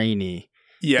Chris Rainey.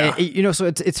 Yeah. And, so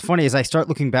it's funny as I start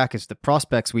looking back as the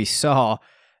prospects we saw.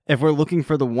 If we're looking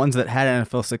for the ones that had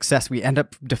NFL success, we end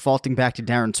up defaulting back to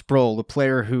Darren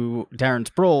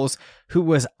Sproles, who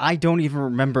was, I don't even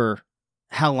remember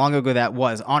how long ago that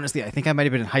was. Honestly, I think I might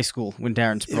have been in high school when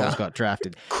Darren Sproles got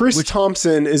drafted. Chris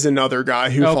Thompson is another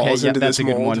guy who falls into this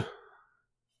mold. Good one.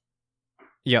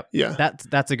 Yep. Yeah.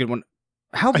 That's a good one.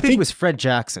 How big was Fred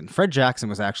Jackson? Fred Jackson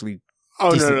was actually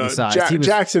decently sized.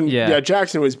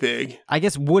 Jackson was big. I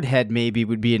guess Woodhead maybe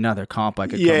would be another comp I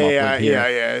could come up with here.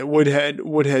 Yeah.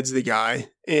 Woodhead's the guy.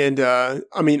 And,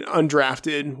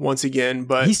 undrafted once again,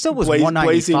 but he still was 195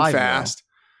 blazing fast.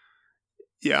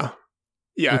 Yeah.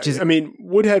 Yeah.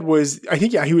 Woodhead was, I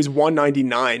think, he was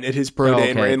 199 at his pro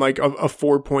day and ran like a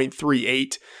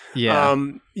 4.38.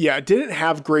 Yeah. Didn't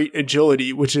have great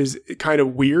agility, which is kind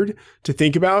of weird to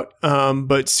think about,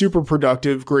 but super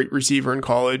productive, great receiver in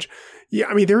college. Yeah,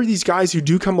 I mean, there are these guys who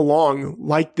do come along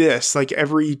like this, like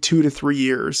every 2 to 3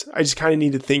 years. I just kind of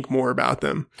need to think more about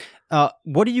them.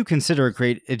 What do you consider a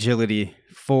great agility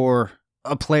for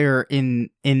a player in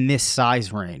this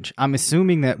size range? I'm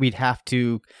assuming that we'd have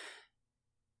to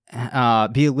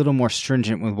be a little more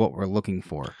stringent with what we're looking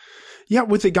for. Yeah,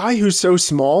 with a guy who's so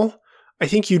small, I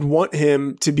think you'd want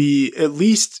him to be at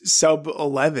least sub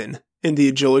 11 in the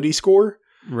agility score.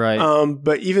 Right.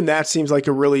 But even that seems like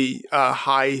a really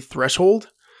high threshold.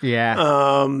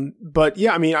 Yeah. But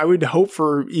yeah, I mean, I would hope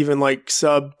for even like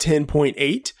sub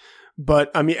 10.8.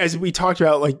 But I mean, as we talked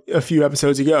about like a few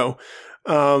episodes ago,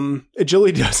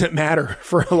 agility doesn't matter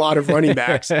for a lot of running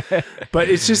backs. But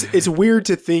it's weird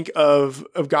to think of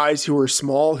guys who are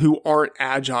small, who aren't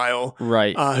agile,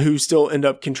 right? Who still end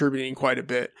up contributing quite a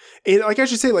bit. And like I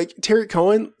should say, like Tarek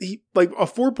Cohen, he like a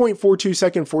 4.42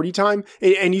 second 40 time,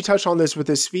 and you touched on this with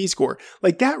his speed score.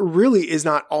 Like that really is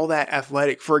not all that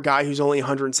athletic for a guy who's only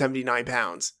 179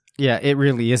 pounds. Yeah, it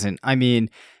really isn't. I mean,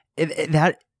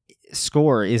 that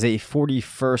score is a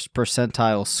 41st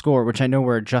percentile score, which I know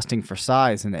we're adjusting for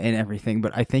size and everything,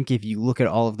 but I think if you look at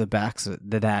all of the backs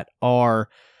that are,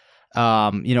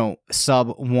 sub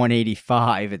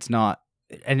 185, it's not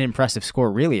an impressive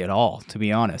score really at all, to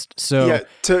be honest. So yeah,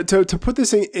 to put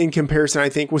this in comparison, I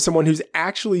think with someone who's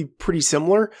actually pretty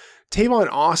similar, Tavon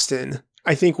Austin,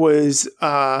 I think was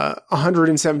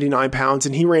 179 pounds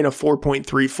and he ran a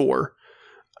 4.34.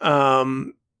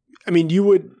 I mean, you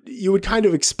would kind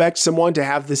of expect someone to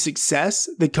have the success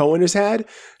that Cohen has had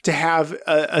to have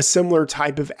a similar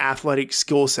type of athletic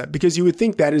skill set, because you would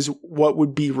think that is what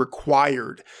would be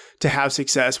required to have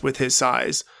success with his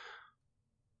size.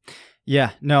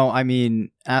 Yeah, no, I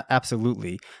mean,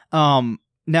 absolutely. Now,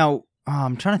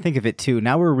 I'm trying to think of it too.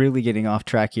 Now we're really getting off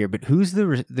track here, but who's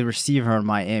the receiver in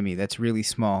Miami that's really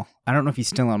small? I don't know if he's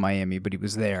still on Miami, but he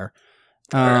was there.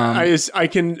 I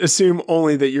can assume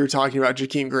only that you're talking about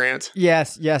Jakeem Grant.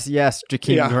 Yes,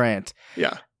 Jakeem Grant.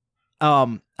 Yeah.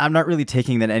 I'm not really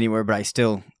taking that anywhere, but I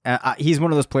still, he's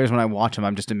one of those players when I watch him,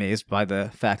 I'm just amazed by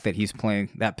the fact that he's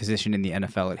playing that position in the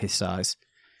NFL at his size.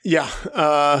 Yeah,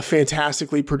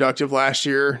 fantastically productive last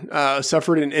year.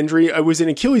 Suffered an injury. It was an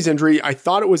Achilles injury. I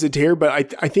thought it was a tear, but I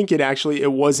think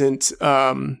it wasn't.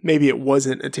 Maybe it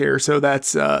wasn't a tear. So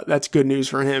that's good news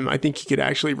for him. I think he could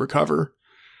actually recover.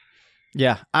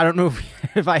 Yeah, I don't know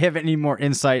if I have any more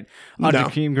insight on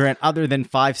Jakeem Grant other than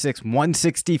 5'6",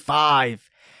 165,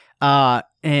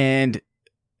 and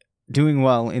doing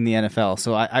well in the NFL.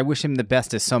 So I wish him the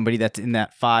best as somebody that's in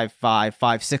that 5'5",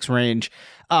 5'6" range.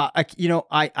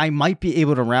 I might be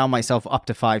able to round myself up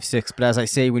to 5'6", but as I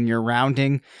say, when you're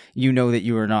rounding, you know that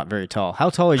you are not very tall. How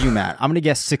tall are you, Matt? I'm going to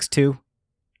guess 6'2".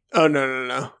 Oh,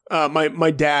 no.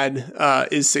 My dad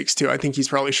is 6'2". I think he's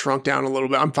probably shrunk down a little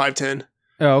bit. I'm 5'10".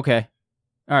 Oh, okay.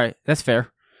 All right, that's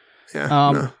fair. Yeah,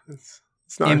 no, it's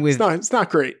not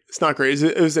great. It's not great.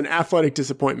 It was an athletic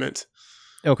disappointment.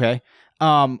 Okay.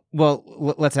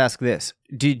 Let's ask this.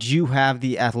 Did you have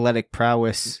the athletic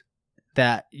prowess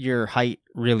that your height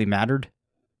really mattered?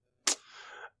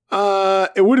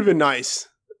 It would have been nice.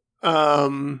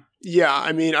 Yeah,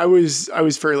 I mean, I was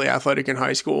fairly athletic in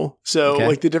high school. So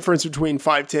like the difference between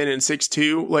 5'10" and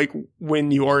 6'2", like when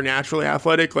you are naturally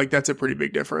athletic, like that's a pretty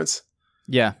big difference.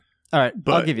 Yeah. All right.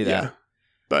 But, I'll give you that. Yeah.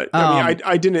 But I mean,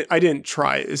 I didn't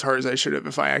try as hard as I should have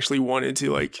if I actually wanted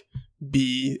to like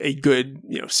be a good,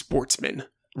 sportsman.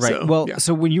 Right.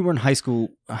 So when you were in high school,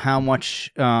 how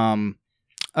much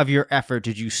of your effort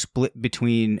did you split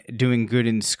between doing good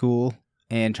in school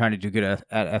and trying to do good at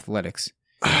athletics?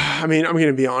 I mean, I'm going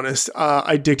to be honest.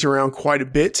 I dicked around quite a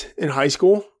bit in high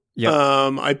school. Yep.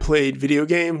 I played video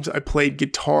games. I played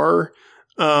guitar.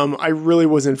 I really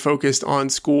wasn't focused on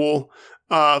school.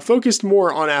 Focused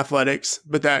more on athletics,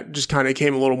 but that just kind of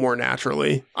came a little more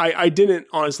naturally. I didn't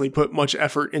honestly put much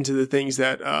effort into the things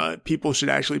that people should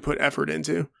actually put effort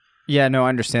into. Yeah, no, I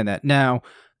understand that. Now,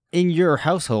 in your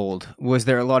household, was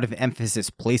there a lot of emphasis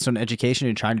placed on education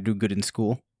and trying to do good in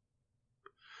school?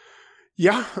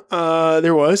 Yeah,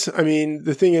 there was. I mean,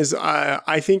 the thing is,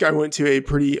 I think I went to a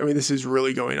pretty, this is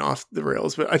really going off the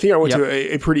rails, but I think I went to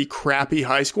a pretty crappy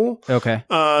high school. Okay.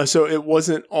 So it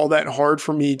wasn't all that hard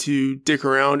for me to dick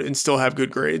around and still have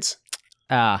good grades.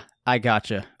 I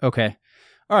gotcha. Okay.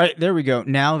 All right, there we go.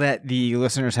 Now that the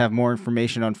listeners have more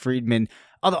information on Friedman,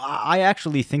 although I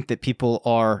actually think that people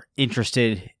are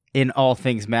interested in all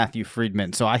things Matthew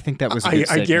Friedman. So I think that was a good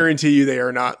segment. I guarantee you they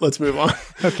are not. Let's move on.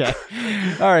 Okay.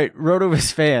 All right.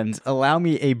 RotoViz fans, allow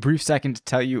me a brief second to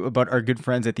tell you about our good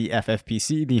friends at the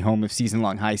FFPC, the home of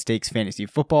season-long high-stakes fantasy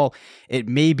football. It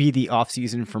may be the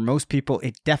off-season for most people.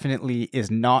 It definitely is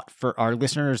not for our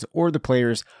listeners or the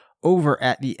players over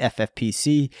at the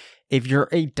FFPC. If you're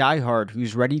a diehard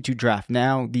who's ready to draft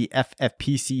now, the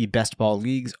FFPC Best Ball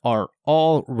Leagues are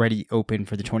already open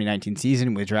for the 2019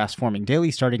 season, with drafts forming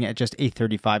daily starting at just a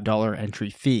 $35 entry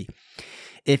fee.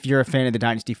 If you're a fan of the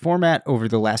Dynasty format, over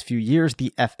the last few years,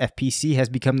 the FFPC has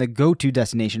become the go-to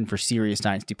destination for serious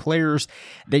Dynasty players.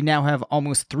 They now have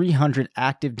almost 300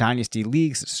 active Dynasty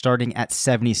leagues starting at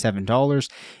 $77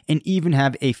 and even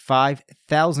have a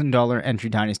 $5,000 entry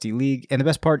Dynasty league. And the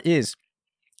best part is,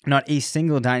 not a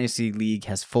single Dynasty league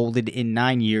has folded in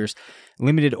 9 years.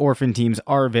 Limited orphan teams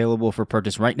are available for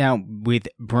purchase right now, with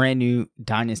brand new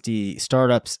Dynasty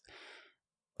startups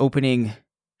opening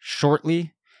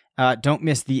shortly. Don't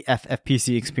miss the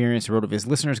FFPC experience. RotoViz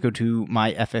listeners, go to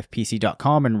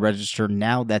myffpc.com and register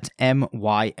now. That's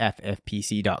myffpc.com,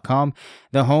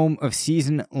 the home of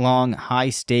season-long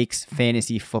high-stakes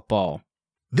fantasy football.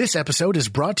 This episode is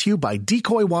brought to you by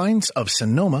Decoy Wines of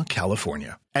Sonoma,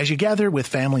 California. As you gather with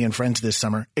family and friends this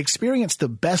summer, experience the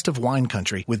best of wine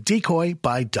country with Decoy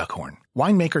by Duckhorn.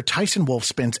 Winemaker Tyson Wolf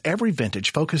spends every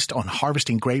vintage focused on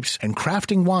harvesting grapes and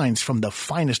crafting wines from the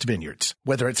finest vineyards.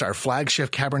 Whether it's our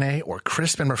flagship Cabernet or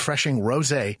crisp and refreshing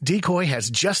Rosé, Decoy has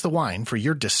just the wine for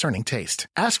your discerning taste.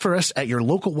 Ask for us at your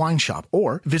local wine shop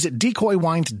or visit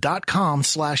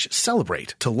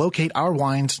decoywines.com/celebrate to locate our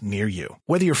wines near you.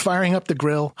 Whether you're firing up the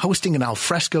grill, hosting an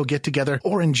alfresco get-together,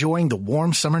 or enjoying the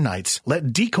warm summer nights,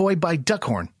 let Decoy by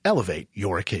Duckhorn elevate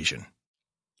your occasion.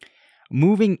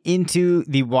 Moving into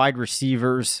the wide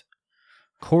receivers,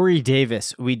 Corey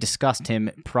Davis, we discussed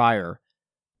him prior.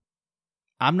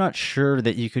 I'm not sure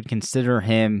that you could consider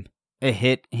him a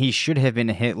hit. He should have been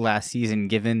a hit last season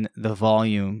given the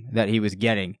volume that he was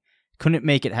getting. Couldn't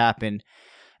make it happen.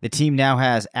 The team now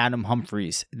has Adam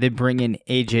Humphries. They bring in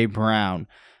A.J. Brown.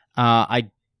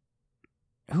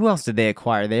 Who else did they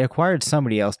acquire? They acquired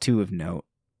somebody else too of note.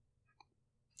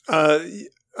 I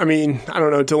don't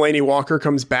know. Delaney Walker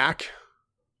comes back.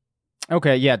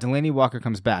 Okay, yeah, Delaney Walker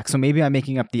comes back. So maybe I'm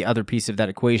making up the other piece of that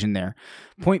equation there.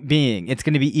 Point being, it's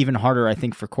going to be even harder, I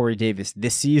think, for Corey Davis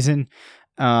this season.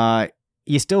 You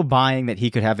still buying that he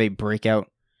could have a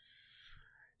breakout?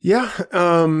 Yeah,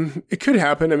 it could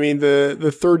happen. I mean,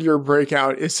 the third-year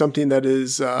breakout is something that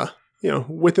is,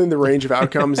 within the range of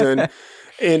outcomes. And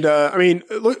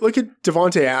look at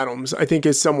Devontae Adams, I think,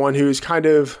 is someone who's kind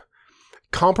of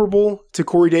comparable to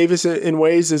Corey Davis in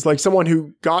ways, is like someone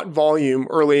who got volume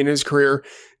early in his career,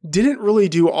 didn't really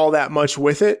do all that much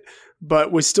with it,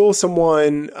 but was still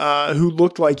someone who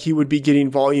looked like he would be getting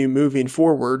volume moving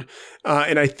forward.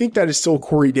 And I think that is still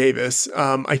Corey Davis.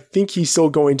 I think he's still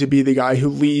going to be the guy who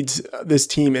leads this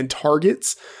team in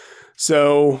targets.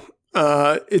 So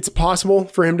it's possible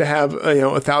for him to have a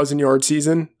 1,000-yard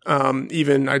season,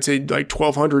 even I'd say like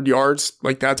 1,200 yards,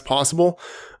 like that's possible.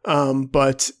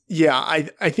 But yeah,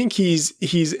 I think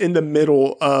he's in the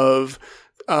middle of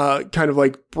kind of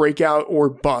like breakout or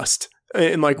bust.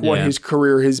 and like what his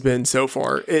career has been so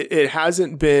far. It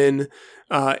hasn't been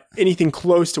anything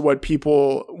close to what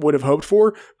people would have hoped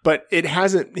for, but he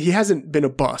hasn't been a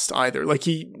bust either. Like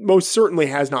he most certainly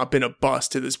has not been a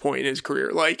bust to this point in his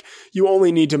career. Like you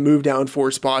only need to move down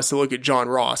 4 spots to look at John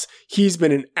Ross. He's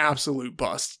been an absolute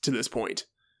bust to this point.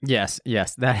 Yes,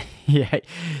 that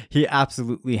he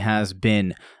absolutely has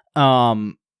been.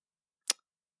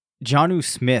 Jonnu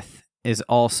Smith is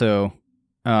also,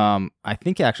 I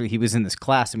think actually he was in this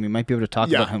class, and we might be able to talk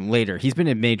about him later. He's been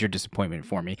a major disappointment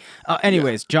for me.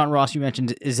 Anyways, John Ross, you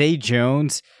mentioned Zay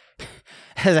Jones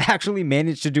has actually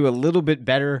managed to do a little bit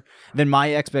better than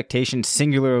my expectations,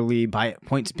 singularly by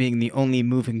points being the only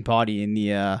moving body in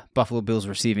the Buffalo Bills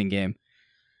receiving game.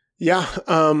 Yeah,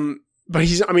 but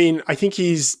I think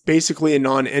he's basically a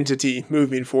non-entity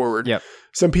moving forward. Yep.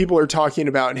 Some people are talking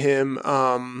about him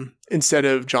instead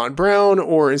of John Brown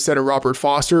or instead of Robert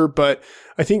Foster, but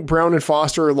I think Brown and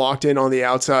Foster are locked in on the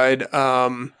outside.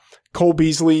 Cole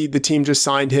Beasley, the team just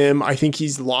signed him. I think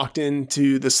he's locked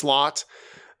into the slot.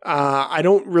 I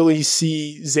don't really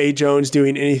see Zay Jones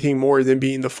doing anything more than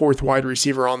being the 4th wide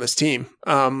receiver on this team.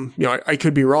 I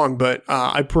could be wrong, but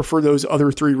I prefer those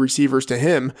other 3 receivers to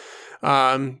him.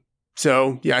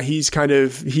 So yeah, he's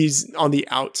on the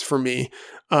outs for me.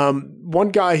 One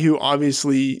guy who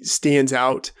obviously stands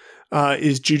out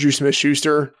is Juju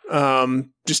Smith-Schuster.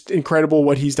 Just incredible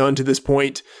what he's done to this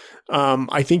point.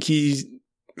 I think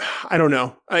I don't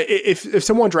know. If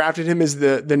someone drafted him as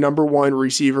the number 1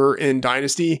 receiver in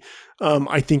Dynasty,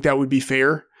 I think that would be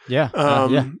fair.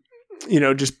 Yeah.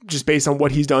 Just based on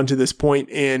what he's done to this point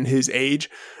and his age.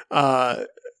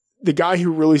 The guy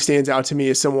who really stands out to me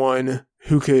is someone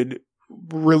who could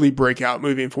really break out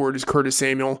moving forward is Curtis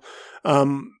Samuel.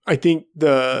 I think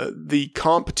the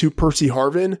comp to Percy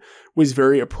Harvin was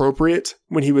very appropriate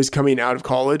when he was coming out of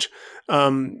college.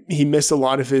 He missed a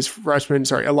lot of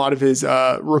his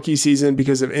rookie season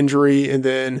because of injury, and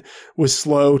then was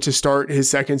slow to start his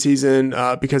second season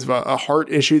because of a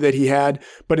heart issue that he had.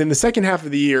 But in the second half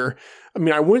of the year,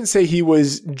 I wouldn't say he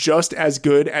was just as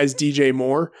good as DJ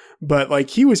Moore, but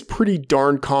like he was pretty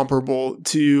darn comparable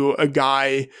to a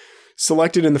guy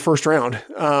selected in the first round.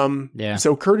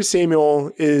 So Curtis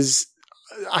Samuel is,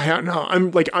 I don't know.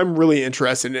 I'm really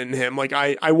interested in him. Like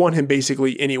I want him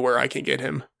basically anywhere I can get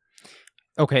him.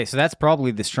 Okay. So that's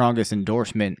probably the strongest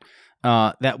endorsement,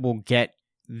 that will get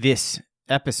this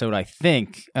episode, I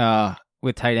think,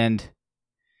 with tight end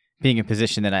being a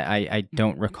position that I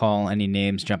don't recall any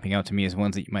names jumping out to me as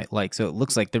ones that you might like. So it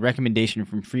looks like the recommendation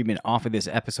from Friedman off of this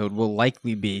episode will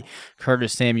likely be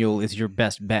Curtis Samuel is your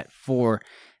best bet for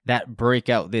that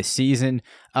breakout this season.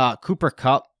 Cooper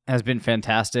Kupp has been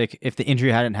fantastic. If the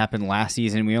injury hadn't happened last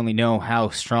season, we only know how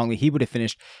strongly he would have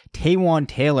finished. Taywan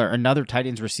Taylor, another tight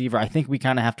ends receiver, I think we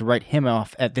kind of have to write him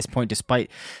off at this point,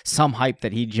 despite some hype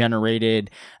that he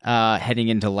generated heading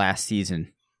into last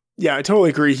season. Yeah, I totally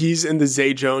agree. He's in the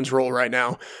Zay Jones role right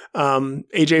now.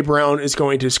 AJ Brown is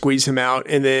going to squeeze him out.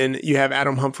 And then you have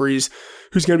Adam Humphries,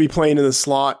 who's going to be playing in the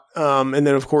slot. And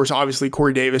then, of course, obviously,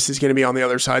 Corey Davis is going to be on the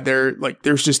other side there. Like,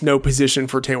 there's just no position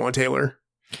for Taywan Taylor.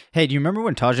 Hey, do you remember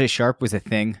when Tajay Sharp was a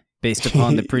thing based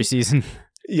upon the preseason?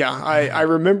 Yeah, I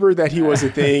remember that he was a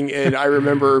thing, and I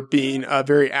remember being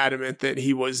very adamant that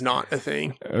he was not a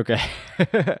thing. Okay.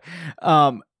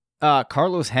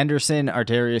 Carlos Henderson,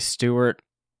 Ardarius Stewart,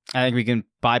 I think we can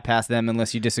bypass them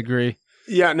unless you disagree.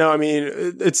 Yeah, no,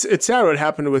 it's sad what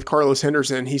happened with Carlos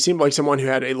Henderson. He seemed like someone who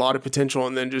had a lot of potential,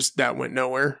 and then just that went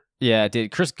nowhere. Yeah, it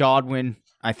did. Chris Godwin,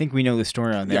 I think we know the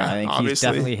story on there. Yeah, I think obviously. He's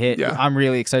definitely hit. Yeah. I'm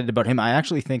really excited about him. I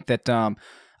actually think that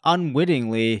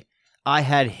unwittingly, I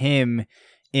had him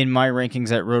in my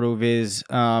rankings at RotoViz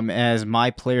as my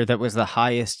player that was the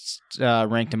highest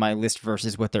ranked in my list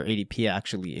versus what their ADP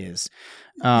actually is.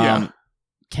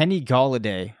 Kenny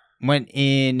Golladay went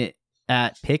in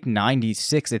at pick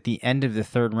 96 at the end of the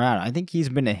 3rd round. I think he's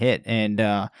been a hit,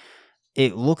 and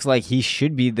it looks like he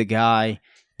should be the guy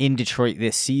in Detroit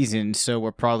this season, so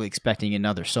we're probably expecting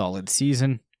another solid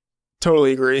season.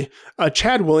 Totally agree.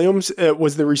 Chad Williams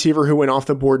was the receiver who went off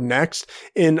the board next,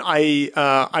 and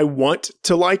I want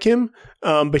to like him,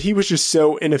 but he was just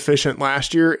so inefficient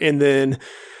last year, and then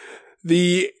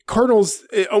the Cardinals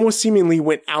almost seemingly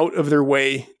went out of their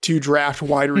way to draft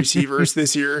wide receivers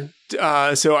this year.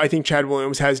 So I think Chad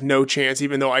Williams has no chance,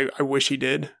 even though I wish he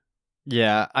did.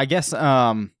 Yeah, I guess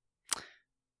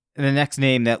the next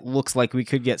name that looks like we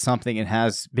could get something and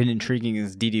has been intriguing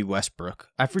is D.D. Westbrook.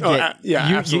 I forget.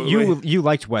 Absolutely. You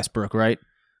liked Westbrook, right?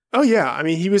 Oh, yeah.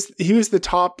 He was the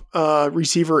top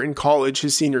receiver in college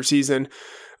his senior season.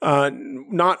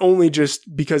 not only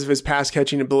just because of his pass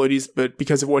catching abilities, but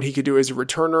because of what he could do as a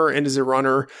returner and as a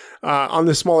runner. On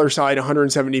the smaller side,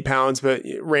 170 pounds, but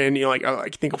ran, I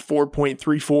think a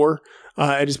 4.34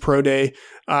 at his pro day.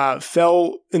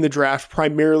 Fell in the draft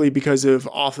primarily because of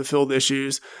off the field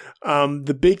issues.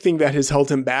 The big thing that has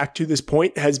held him back to this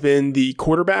point has been the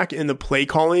quarterback and the play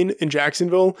calling in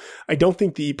Jacksonville. I don't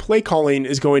think the play calling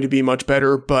is going to be much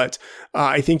better, but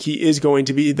I think he is going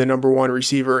to be the number one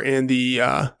receiver, and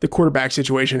the quarterback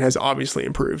situation has obviously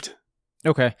improved.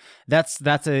 Okay, that's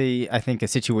I think a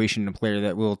situation, a player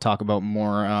that we'll talk about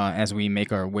more as we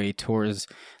make our way towards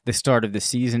the start of the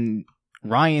season.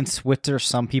 Ryan Switzer,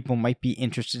 some people might be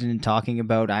interested in talking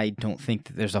about. I don't think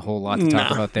that there's a whole lot to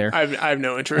talk about there. I have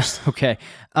no interest. Okay.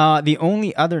 The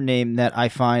only other name that I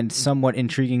find somewhat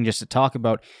intriguing just to talk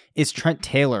about is Trent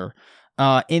Taylor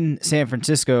in San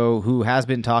Francisco, who has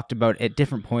been talked about at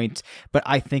different points, but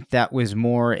I think that was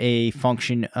more a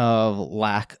function of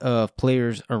lack of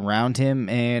players around him,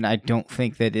 and I don't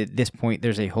think that at this point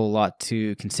there's a whole lot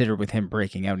to consider with him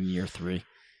breaking out in year 3.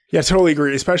 Yeah, totally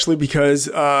agree, especially because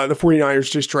the 49ers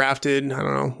just drafted, I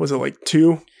don't know, was it like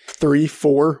 2, 3,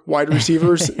 4 wide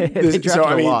receivers? They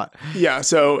drafted a lot. Yeah,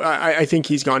 so I think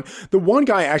he's gone. The one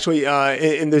guy actually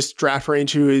in this draft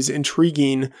range who is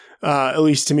intriguing, at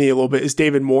least to me a little bit, is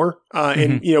David Moore.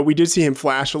 And, we did see him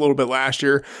flash a little bit last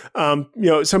year.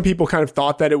 Some people kind of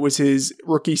thought that it was his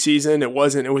rookie season. It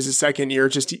wasn't. It was his second year.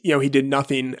 Just, he did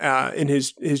nothing in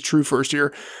his true first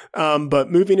year. But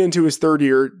moving into his third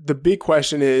year, the big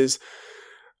question is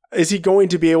he going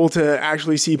to be able to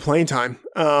actually see playing time?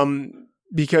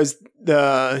 Because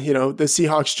the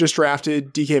Seahawks just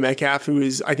drafted DK Metcalf, who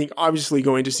is, I think, obviously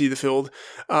going to see the field.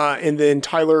 And then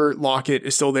Tyler Lockett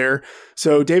is still there.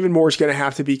 So David Moore is going to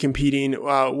have to be competing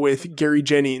with Gary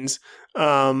Jennings.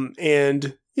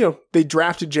 And they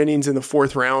drafted Jennings in the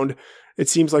 4th round. It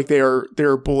seems like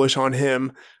they're bullish on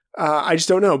him. I just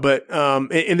don't know. But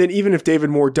and then even if David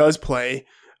Moore does play,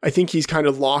 I think he's kind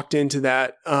of locked into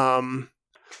that.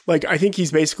 I think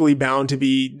he's basically bound to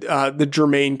be the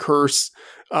Jermaine Kearse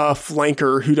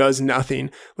flanker who does nothing.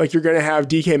 You're going to have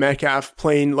DK Metcalf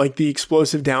playing the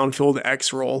explosive downfield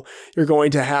X role. You're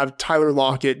going to have Tyler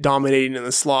Lockett dominating in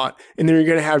the slot. And then you're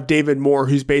going to have David Moore,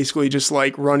 who's basically just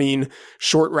running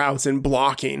short routes and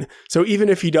blocking. So even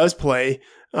if he does play,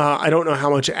 I don't know how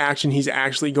much action he's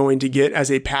actually going to get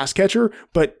as a pass catcher,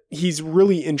 but he's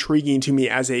really intriguing to me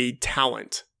as a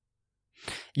talent.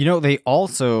 They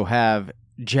also have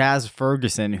Jazz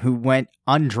Ferguson, who went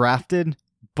undrafted,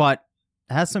 but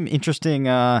has some interesting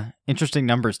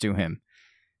numbers to him.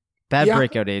 Bad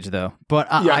breakout age, though. But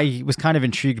I was kind of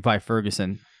intrigued by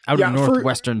Ferguson out of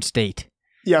Northwestern State.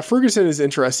 Yeah, Ferguson is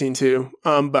interesting too.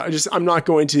 But I'm not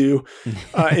going to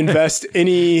invest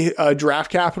any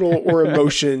draft capital or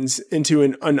emotions into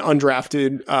an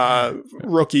undrafted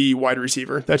rookie wide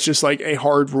receiver. That's just a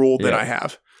hard rule that I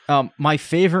have. My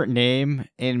favorite name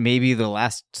in maybe the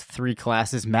last 3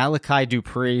 classes, Malachi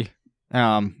Dupree.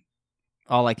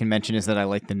 All I can mention is that I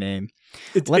like the name.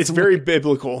 It's very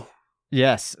biblical.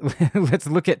 Yes. Let's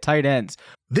look at tight ends.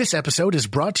 This episode is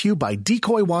brought to you by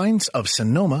Decoy Wines of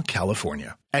Sonoma,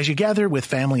 California. As you gather with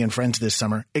family and friends this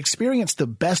summer, experience the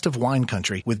best of wine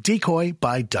country with Decoy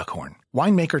by Duckhorn.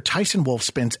 Winemaker Tyson Wolf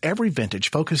spends every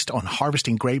vintage focused on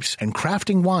harvesting grapes and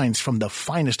crafting wines from the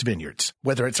finest vineyards.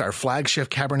 Whether it's our flagship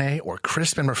Cabernet or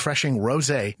crisp and refreshing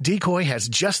Rosé, Decoy has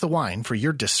just the wine for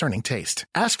your discerning taste.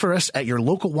 Ask for us at your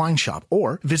local wine shop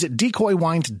or visit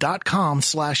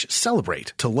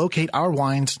decoywines.com/celebrate to locate our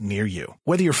wines near you.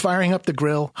 Whether you're firing up the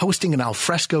grill, hosting an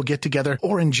alfresco get-together,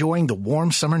 or enjoying the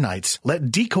warm summer nights, let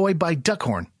Decoy by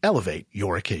Duckhorn elevate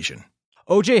your occasion.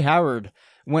 O.J. Howard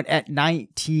went at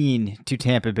 19 to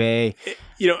Tampa Bay.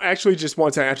 Actually, just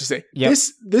once I have to say,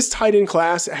 this tight end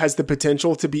class has the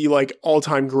potential to be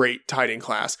all-time great tight end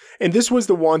class. And this was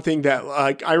the one thing that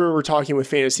I remember talking with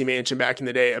Fantasy Mansion back in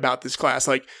the day about this class.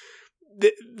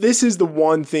 This is the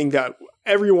one thing that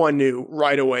everyone knew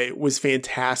right away was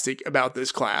fantastic about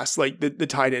this class, the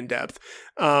tight end depth.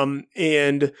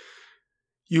 And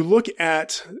you look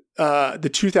at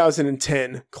the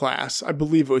 2010 class, I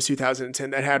believe it was 2010,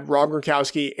 that had Rob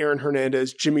Gronkowski, Aaron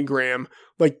Hernandez, Jimmy Graham.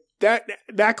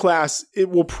 That class, it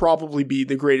will probably be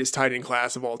the greatest tight end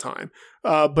class of all time.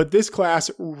 But this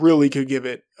class really could give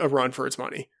it a run for its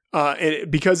money. And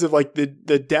because of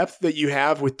the depth that you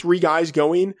have with 3 guys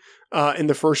going in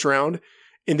the first round,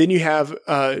 and then you have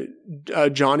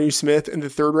Jonnu Smith in the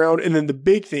 3rd round. And then the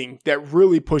big thing that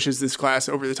really pushes this class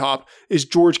over the top is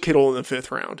George Kittle in the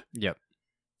 5th round. Yep.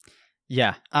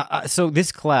 Yeah. So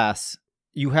this class,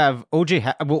 you have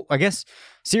OJ. Well, I guess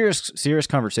serious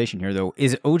conversation here though.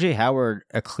 Is OJ Howard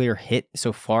a clear hit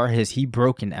so far? Has he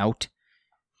broken out?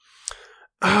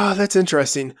 That's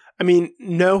interesting. I mean,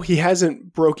 no, he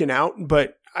hasn't broken out,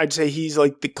 but I'd say he's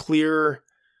like the clear,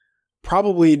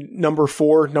 probably number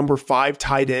 4, number 5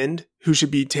 tight end who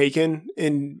should be taken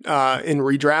in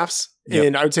redrafts. Yep.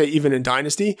 And I would say even in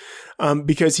Dynasty,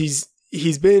 because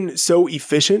he's been so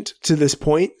efficient to this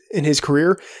point in his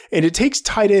career, and it takes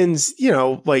tight ends,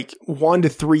 like 1 to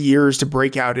 3 years to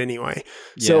break out anyway.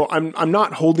 Yeah. So I'm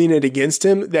not holding it against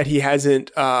him that he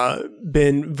hasn't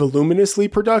been voluminously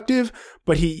productive,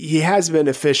 but he has been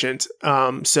efficient.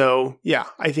 So yeah,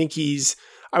 I think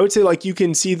I would say like you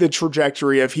can see the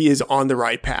trajectory of he is on the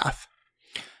right path.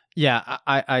 Yeah,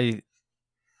 I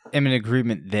am in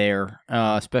agreement there,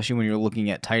 especially when you're looking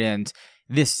at tight ends.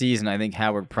 This season, I think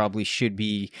Howard probably should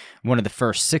be one of the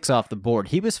first 6 off the board.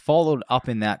 He was followed up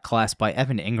in that class by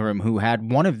Evan Ingram, who had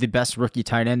one of the best rookie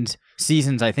tight end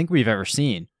seasons I think we've ever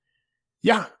seen.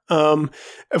 Yeah.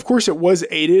 Of course, it was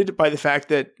aided by the fact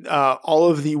that all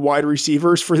of the wide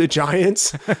receivers for the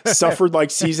Giants suffered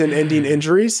like season-ending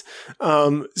injuries.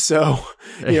 So,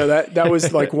 that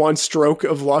was like one stroke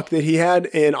of luck that he had,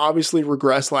 and obviously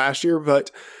regressed last year.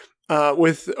 But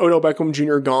with Odell Beckham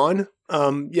Jr. gone,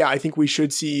 I think we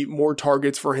should see more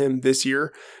targets for him this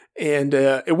year. And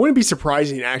it wouldn't be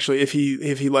surprising, actually, if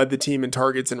he led the team in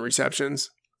targets and receptions.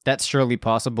 That's surely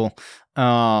possible.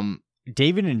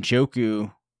 David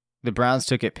Njoku, the Browns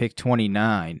took at pick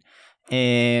 29,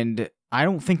 and I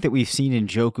don't think that we've seen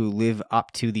Njoku live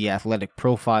up to the athletic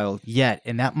profile yet,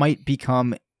 and that might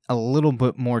become a little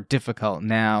bit more difficult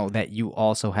now that you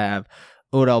also have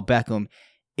Odell Beckham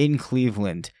in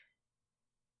Cleveland.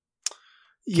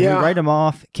 Can we write him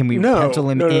off? Can we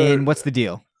pencil him in? No. What's the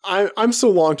deal? I'm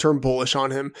still long-term bullish on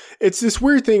him. It's this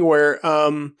weird thing where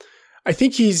I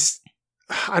think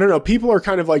I don't know, people are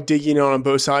kind of like digging on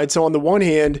both sides. So on the one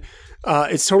hand,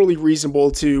 it's totally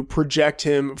reasonable to project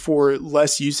him for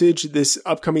less usage this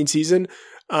upcoming season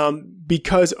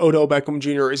because Odell Beckham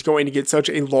Jr. is going to get such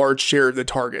a large share of the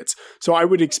targets. So I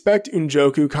would expect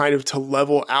Njoku kind of to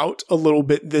level out a little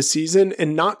bit this season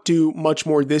and not do much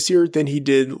more this year than he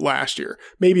did last year,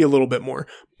 maybe a little bit more.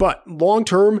 But long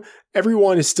term,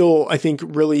 everyone is still, I think,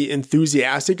 really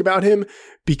enthusiastic about him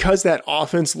because that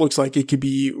offense looks like it could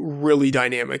be really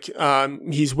dynamic.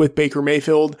 He's with Baker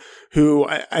Mayfield, who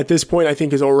at this point I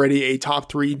think is already a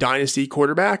top 3 dynasty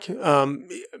quarterback.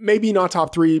 Maybe not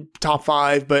top 3, top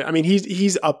 5, but I mean,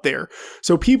 he's up there.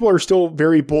 So people are still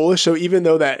very bullish. So even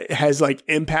though that has like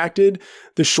impacted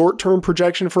the short-term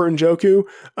projection for Njoku,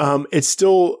 it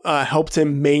still helped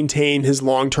him maintain his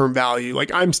long-term value.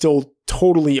 Like I'm still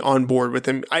totally on board with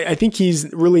him. I think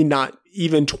he's really not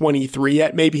even 23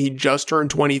 yet. Maybe he just turned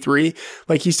 23.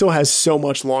 Like he still has so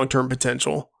much long-term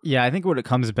potential. Yeah, I think what it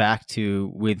comes back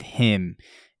to with him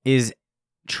is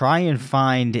try and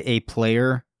find a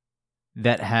player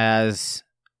that has,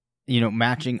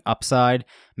 matching upside,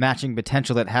 matching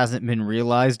potential that hasn't been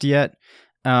realized yet.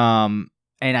 And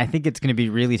I think it's going to be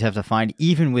really tough to find,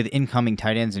 even with incoming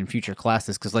tight ends in future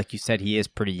classes, because like you said, he is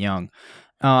pretty young.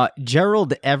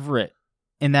 Gerald Everett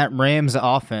in that Rams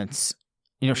offense,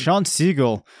 Sean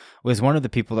Siegel was one of the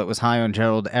people that was high on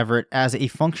Gerald Everett. As a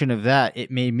function of that, it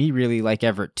made me really like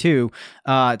Everett too.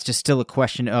 It's just still a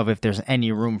question of if there's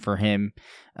any room for him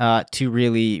to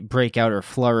really break out or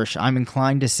flourish. I'm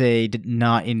inclined to say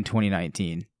not in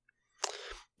 2019.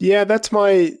 Yeah, that's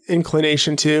my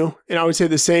inclination too. And I would say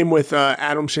the same with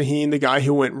Adam Shaheen, the guy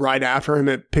who went right after him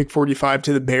at pick 45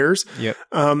 to the Bears. Yep.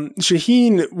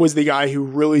 Shaheen was the guy who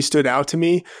really stood out to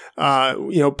me.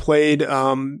 Played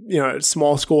at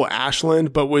small school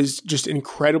Ashland, but was just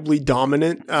incredibly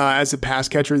dominant as a pass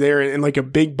catcher there and like a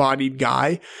big bodied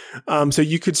guy. So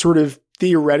you could sort of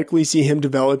theoretically see him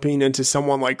developing into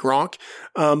someone like Gronk.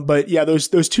 But yeah, those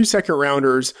 2 second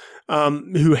rounders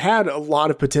who had a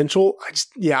lot of potential.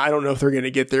 I don't know if they're going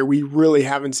to get there. We really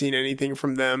haven't seen anything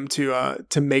from them to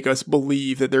make us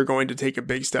believe that they're going to take a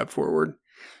big step forward.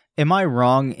 Am I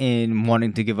wrong in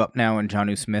wanting to give up now on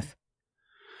Jonnu Smith?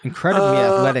 Incredibly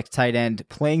athletic tight end,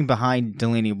 playing behind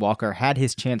Delaney Walker, had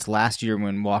his chance last year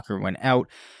when Walker went out.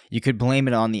 You could blame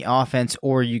it on the offense,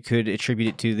 or you could attribute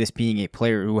it to this being a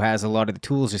player who has a lot of the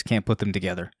tools, just can't put them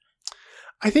together.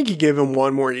 I think you give him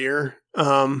one more year.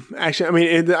 Actually, I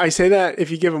mean, I say that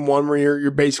if you give him one more year,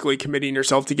 you're basically committing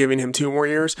yourself to giving him 2 more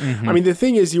years. Mm-hmm. I mean, the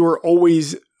thing is, you were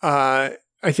always, I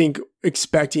think,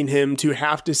 expecting him to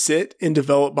have to sit and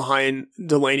develop behind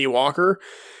Delaney Walker.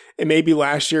 And maybe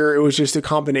last year it was just a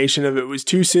combination of it was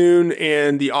too soon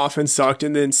and the offense sucked,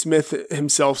 and then Smith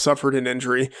himself suffered an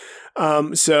injury.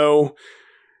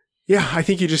 Yeah, I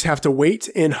think you just have to wait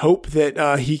and hope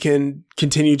that he can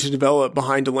continue to develop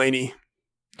behind Delaney.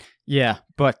 Yeah,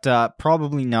 but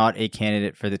probably not a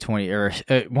candidate for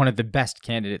the one of the best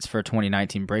candidates for a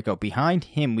 2019 breakout. Behind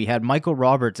him, we had Michael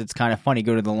Roberts. It's kind of funny,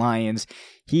 go to the Lions.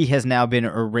 He has now been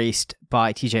erased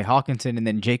by TJ Hawkinson, and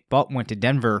then Jake Butt went to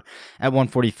Denver at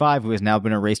 145, who has now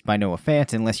been erased by Noah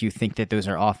Fant, unless you think that those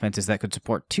are offenses that could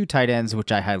support two tight ends,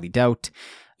 which I highly doubt.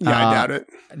 Yeah, I doubt it.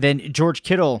 Then George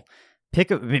Kittle,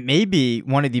 maybe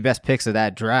one of the best picks of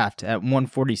that draft at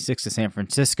 146 to San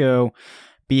Francisco.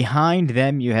 Behind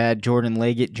them, you had Jordan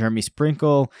Leggett, Jeremy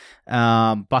Sprinkle,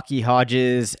 Bucky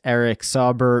Hodges, Eric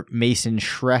Saubert, Mason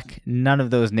Schreck. None of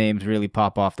those names really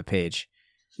pop off the page.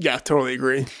 Yeah, totally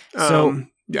agree.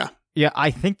 Yeah,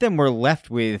 I think then we're left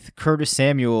with Curtis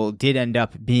Samuel did end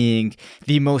up being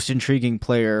the most intriguing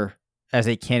player as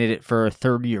a candidate for a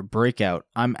third-year breakout.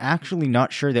 I'm actually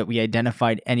not sure that we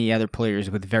identified any other players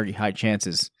with very high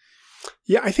chances.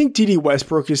 Yeah, I think D.D.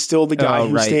 Westbrook is still the guy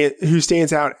who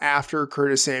stands out after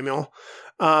Curtis Samuel.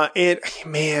 And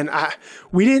man,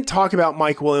 we didn't talk about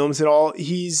Mike Williams at all.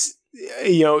 He's,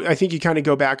 I think you kind of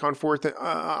go back and forth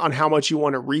on how much you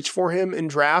want to reach for him in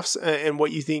drafts and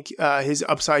what you think his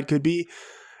upside could be.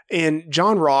 And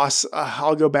John Ross,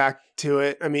 I'll go back to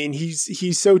it. I mean,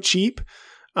 he's so cheap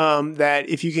that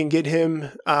if you can get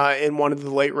him in one of the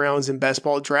late rounds in best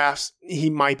ball drafts, he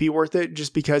might be worth it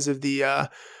just because of the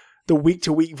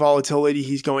week-to-week volatility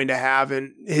he's going to have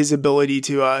and his ability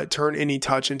to turn any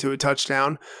touch into a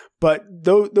touchdown. But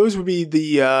those would be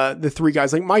the three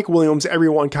guys. Like Mike Williams,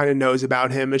 everyone kind of knows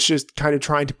about him. It's just kind of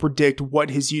trying to predict what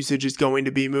his usage is going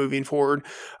to be moving forward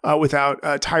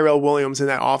without Tyrell Williams in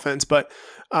that offense. But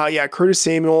Curtis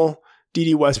Samuel,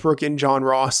 D.D. Westbrook, and John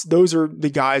Ross, those are the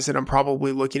guys that I'm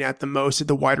probably looking at the most at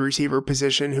the wide receiver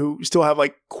position who still have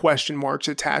like question marks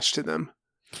attached to them.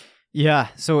 Yeah,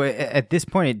 so at this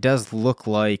point, it does look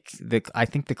like I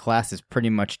think the class is pretty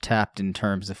much tapped in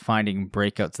terms of finding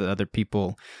breakouts that other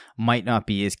people might not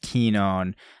be as keen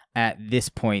on at this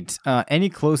point. Any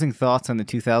closing thoughts on the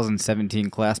 2017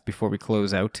 class before we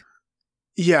close out?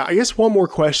 Yeah, I guess one more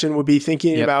question would be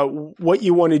thinking about what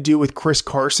you want to do with Chris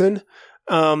Carson.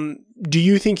 Do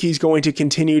you think he's going to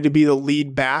continue to be the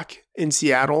lead back in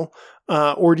Seattle?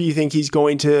 Or do you think he's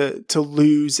going to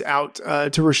lose out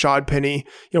to Rashad Penny?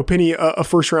 Penny, a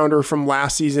first rounder from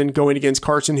last season, going against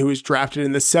Carson, who was drafted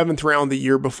in the 7th round the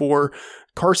year before.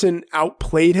 Carson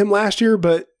outplayed him last year,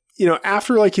 but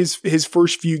after like his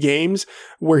first few games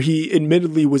where he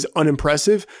admittedly was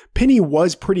unimpressive, Penny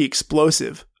was pretty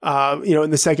explosive.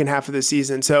 In the second half of the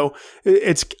season. So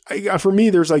it's for me,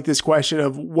 there's like this question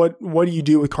of what do you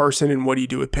do with Carson and what do you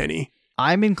do with Penny?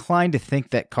 I'm inclined to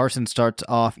think that Carson starts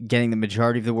off getting the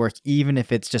majority of the work, even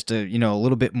if it's just a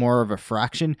little bit more of a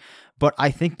fraction. But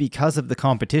I think because of the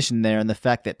competition there and the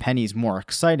fact that Penny's more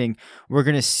exciting, we're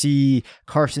going to see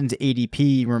Carson's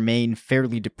ADP remain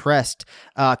fairly depressed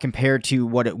compared to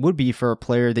what it would be for a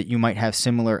player that you might have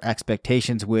similar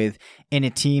expectations with in a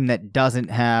team that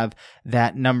doesn't have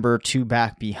that number 2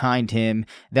 back behind him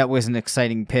that was an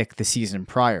exciting pick the season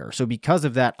prior. So because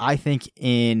of that, I think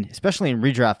especially in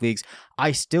redraft leagues,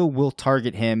 I still will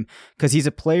target him because he's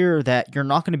a player that you're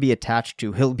not going to be attached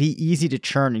to. He'll be easy to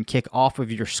churn and kick off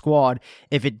of your squad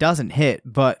if it doesn't hit.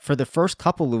 But for the first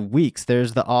couple of weeks,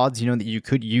 there's the odds, that you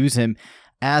could use him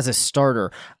as a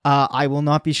starter. I will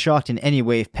not be shocked in any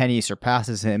way if Penny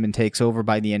surpasses him and takes over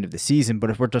by the end of the season. But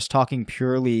if we're just talking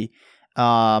purely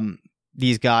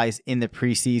these guys in the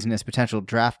preseason as potential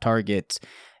draft targets,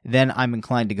 then I'm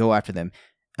inclined to go after them.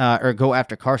 Or go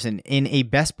after Carson. In a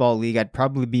best ball league, I'd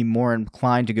probably be more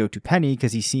inclined to go to Penny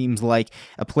because he seems like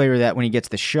a player that when he gets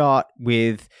the shot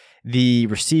with the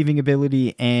receiving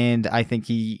ability, and I think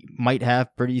he might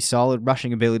have pretty solid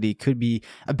rushing ability, could be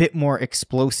a bit more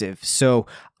explosive. So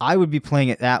I would be playing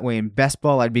it that way. In best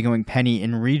ball, I'd be going Penny.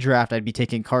 In redraft, I'd be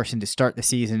taking Carson to start the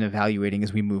season, evaluating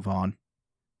as we move on.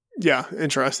 Yeah,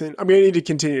 interesting. I need to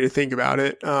continue to think about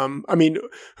it.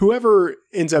 Whoever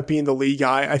ends up being the lead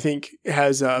guy, I think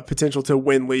has potential to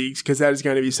win leagues because that is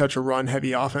going to be such a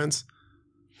run-heavy offense.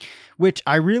 Which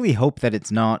I really hope that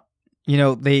it's not.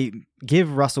 They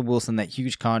give Russell Wilson that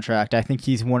huge contract. I think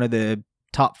he's one of the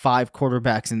top 5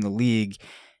 quarterbacks in the league,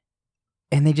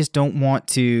 and they just don't want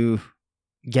to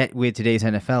get with today's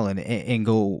NFL and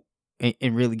go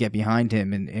and really get behind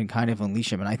him and kind of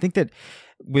unleash him. And I think that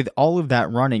with all of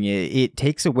that running, it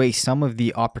takes away some of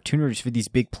the opportunities for these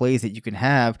big plays that you can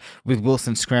have with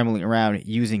Wilson scrambling around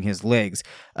using his legs.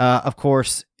 Of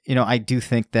course, I do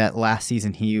think that last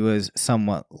season he was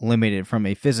somewhat limited from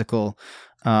a physical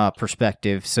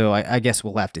perspective. So I guess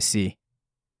we'll have to see.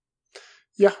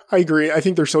 Yeah, I agree. I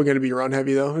think they're still going to be run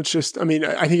heavy, though. It's just, I mean,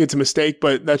 I think it's a mistake,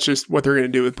 but that's just what they're going to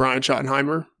do with Brian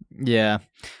Schottenheimer. Yeah.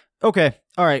 Okay.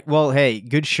 All right. Well, hey,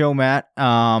 good show, Matt.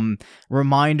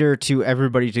 Reminder to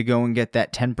everybody to go and get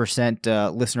that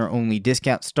 10% listener-only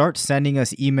discount. Start sending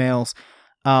us emails.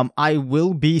 I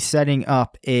will be setting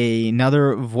up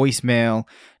another voicemail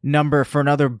number for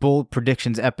another bold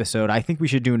predictions episode. I think we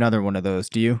should do another one of those.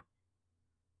 Do you?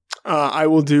 I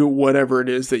will do whatever it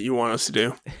is that you want us to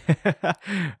do.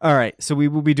 All right. So we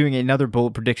will be doing another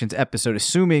bold predictions episode,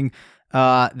 assuming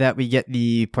that we get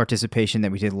the participation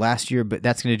that we did last year. But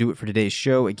that's going to do it for today's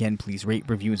show. Again, please rate,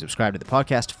 review, and subscribe to the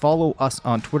podcast. Follow us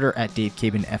on Twitter at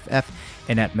DaveCabinFF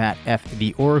and at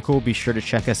MattFTheOracle. Be sure to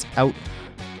check us out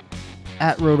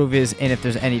at RotoViz, and if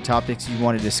there's any topics you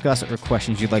want to discuss or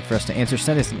questions you'd like for us to answer,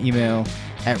 send us an email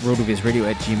at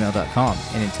rotovizradio@gmail.com.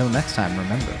 And until next time,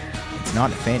 remember, it's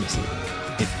not a fantasy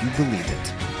if you believe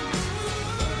it.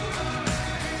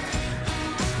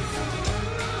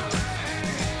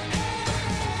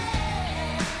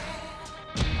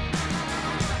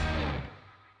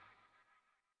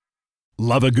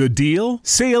 Love a good deal?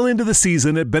 Sail into the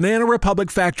season at Banana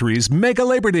Republic Factory's Mega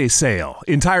Labor Day Sale.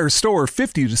 Entire store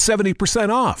 50 to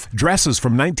 70% off. Dresses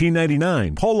from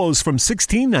 $19.99. Polos from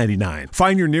 $16.99.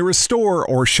 Find your nearest store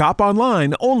or shop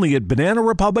online only at Banana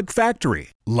Republic Factory.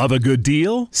 Love a good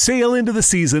deal? Sail into the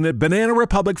season at Banana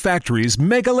Republic Factory's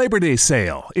Mega Labor Day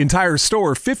Sale. Entire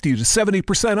store 50 to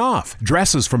 70% off.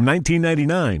 Dresses from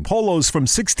 $19.99. Polos from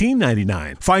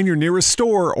 $16.99. Find your nearest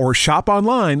store or shop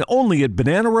online only at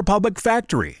Banana Republic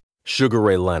Factory. Sugar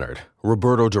Ray Leonard,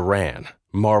 Roberto Duran,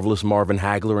 Marvelous Marvin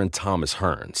Hagler, and Thomas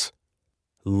Hearns.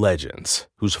 Legends,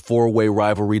 whose four-way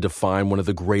rivalry defined one of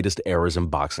the greatest eras in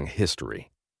boxing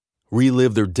history.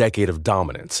 Relive their decade of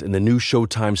dominance in the new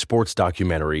Showtime sports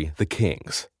documentary, The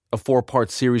Kings, a 4-part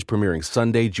series premiering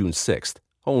Sunday, June 6th,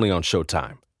 only on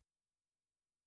Showtime.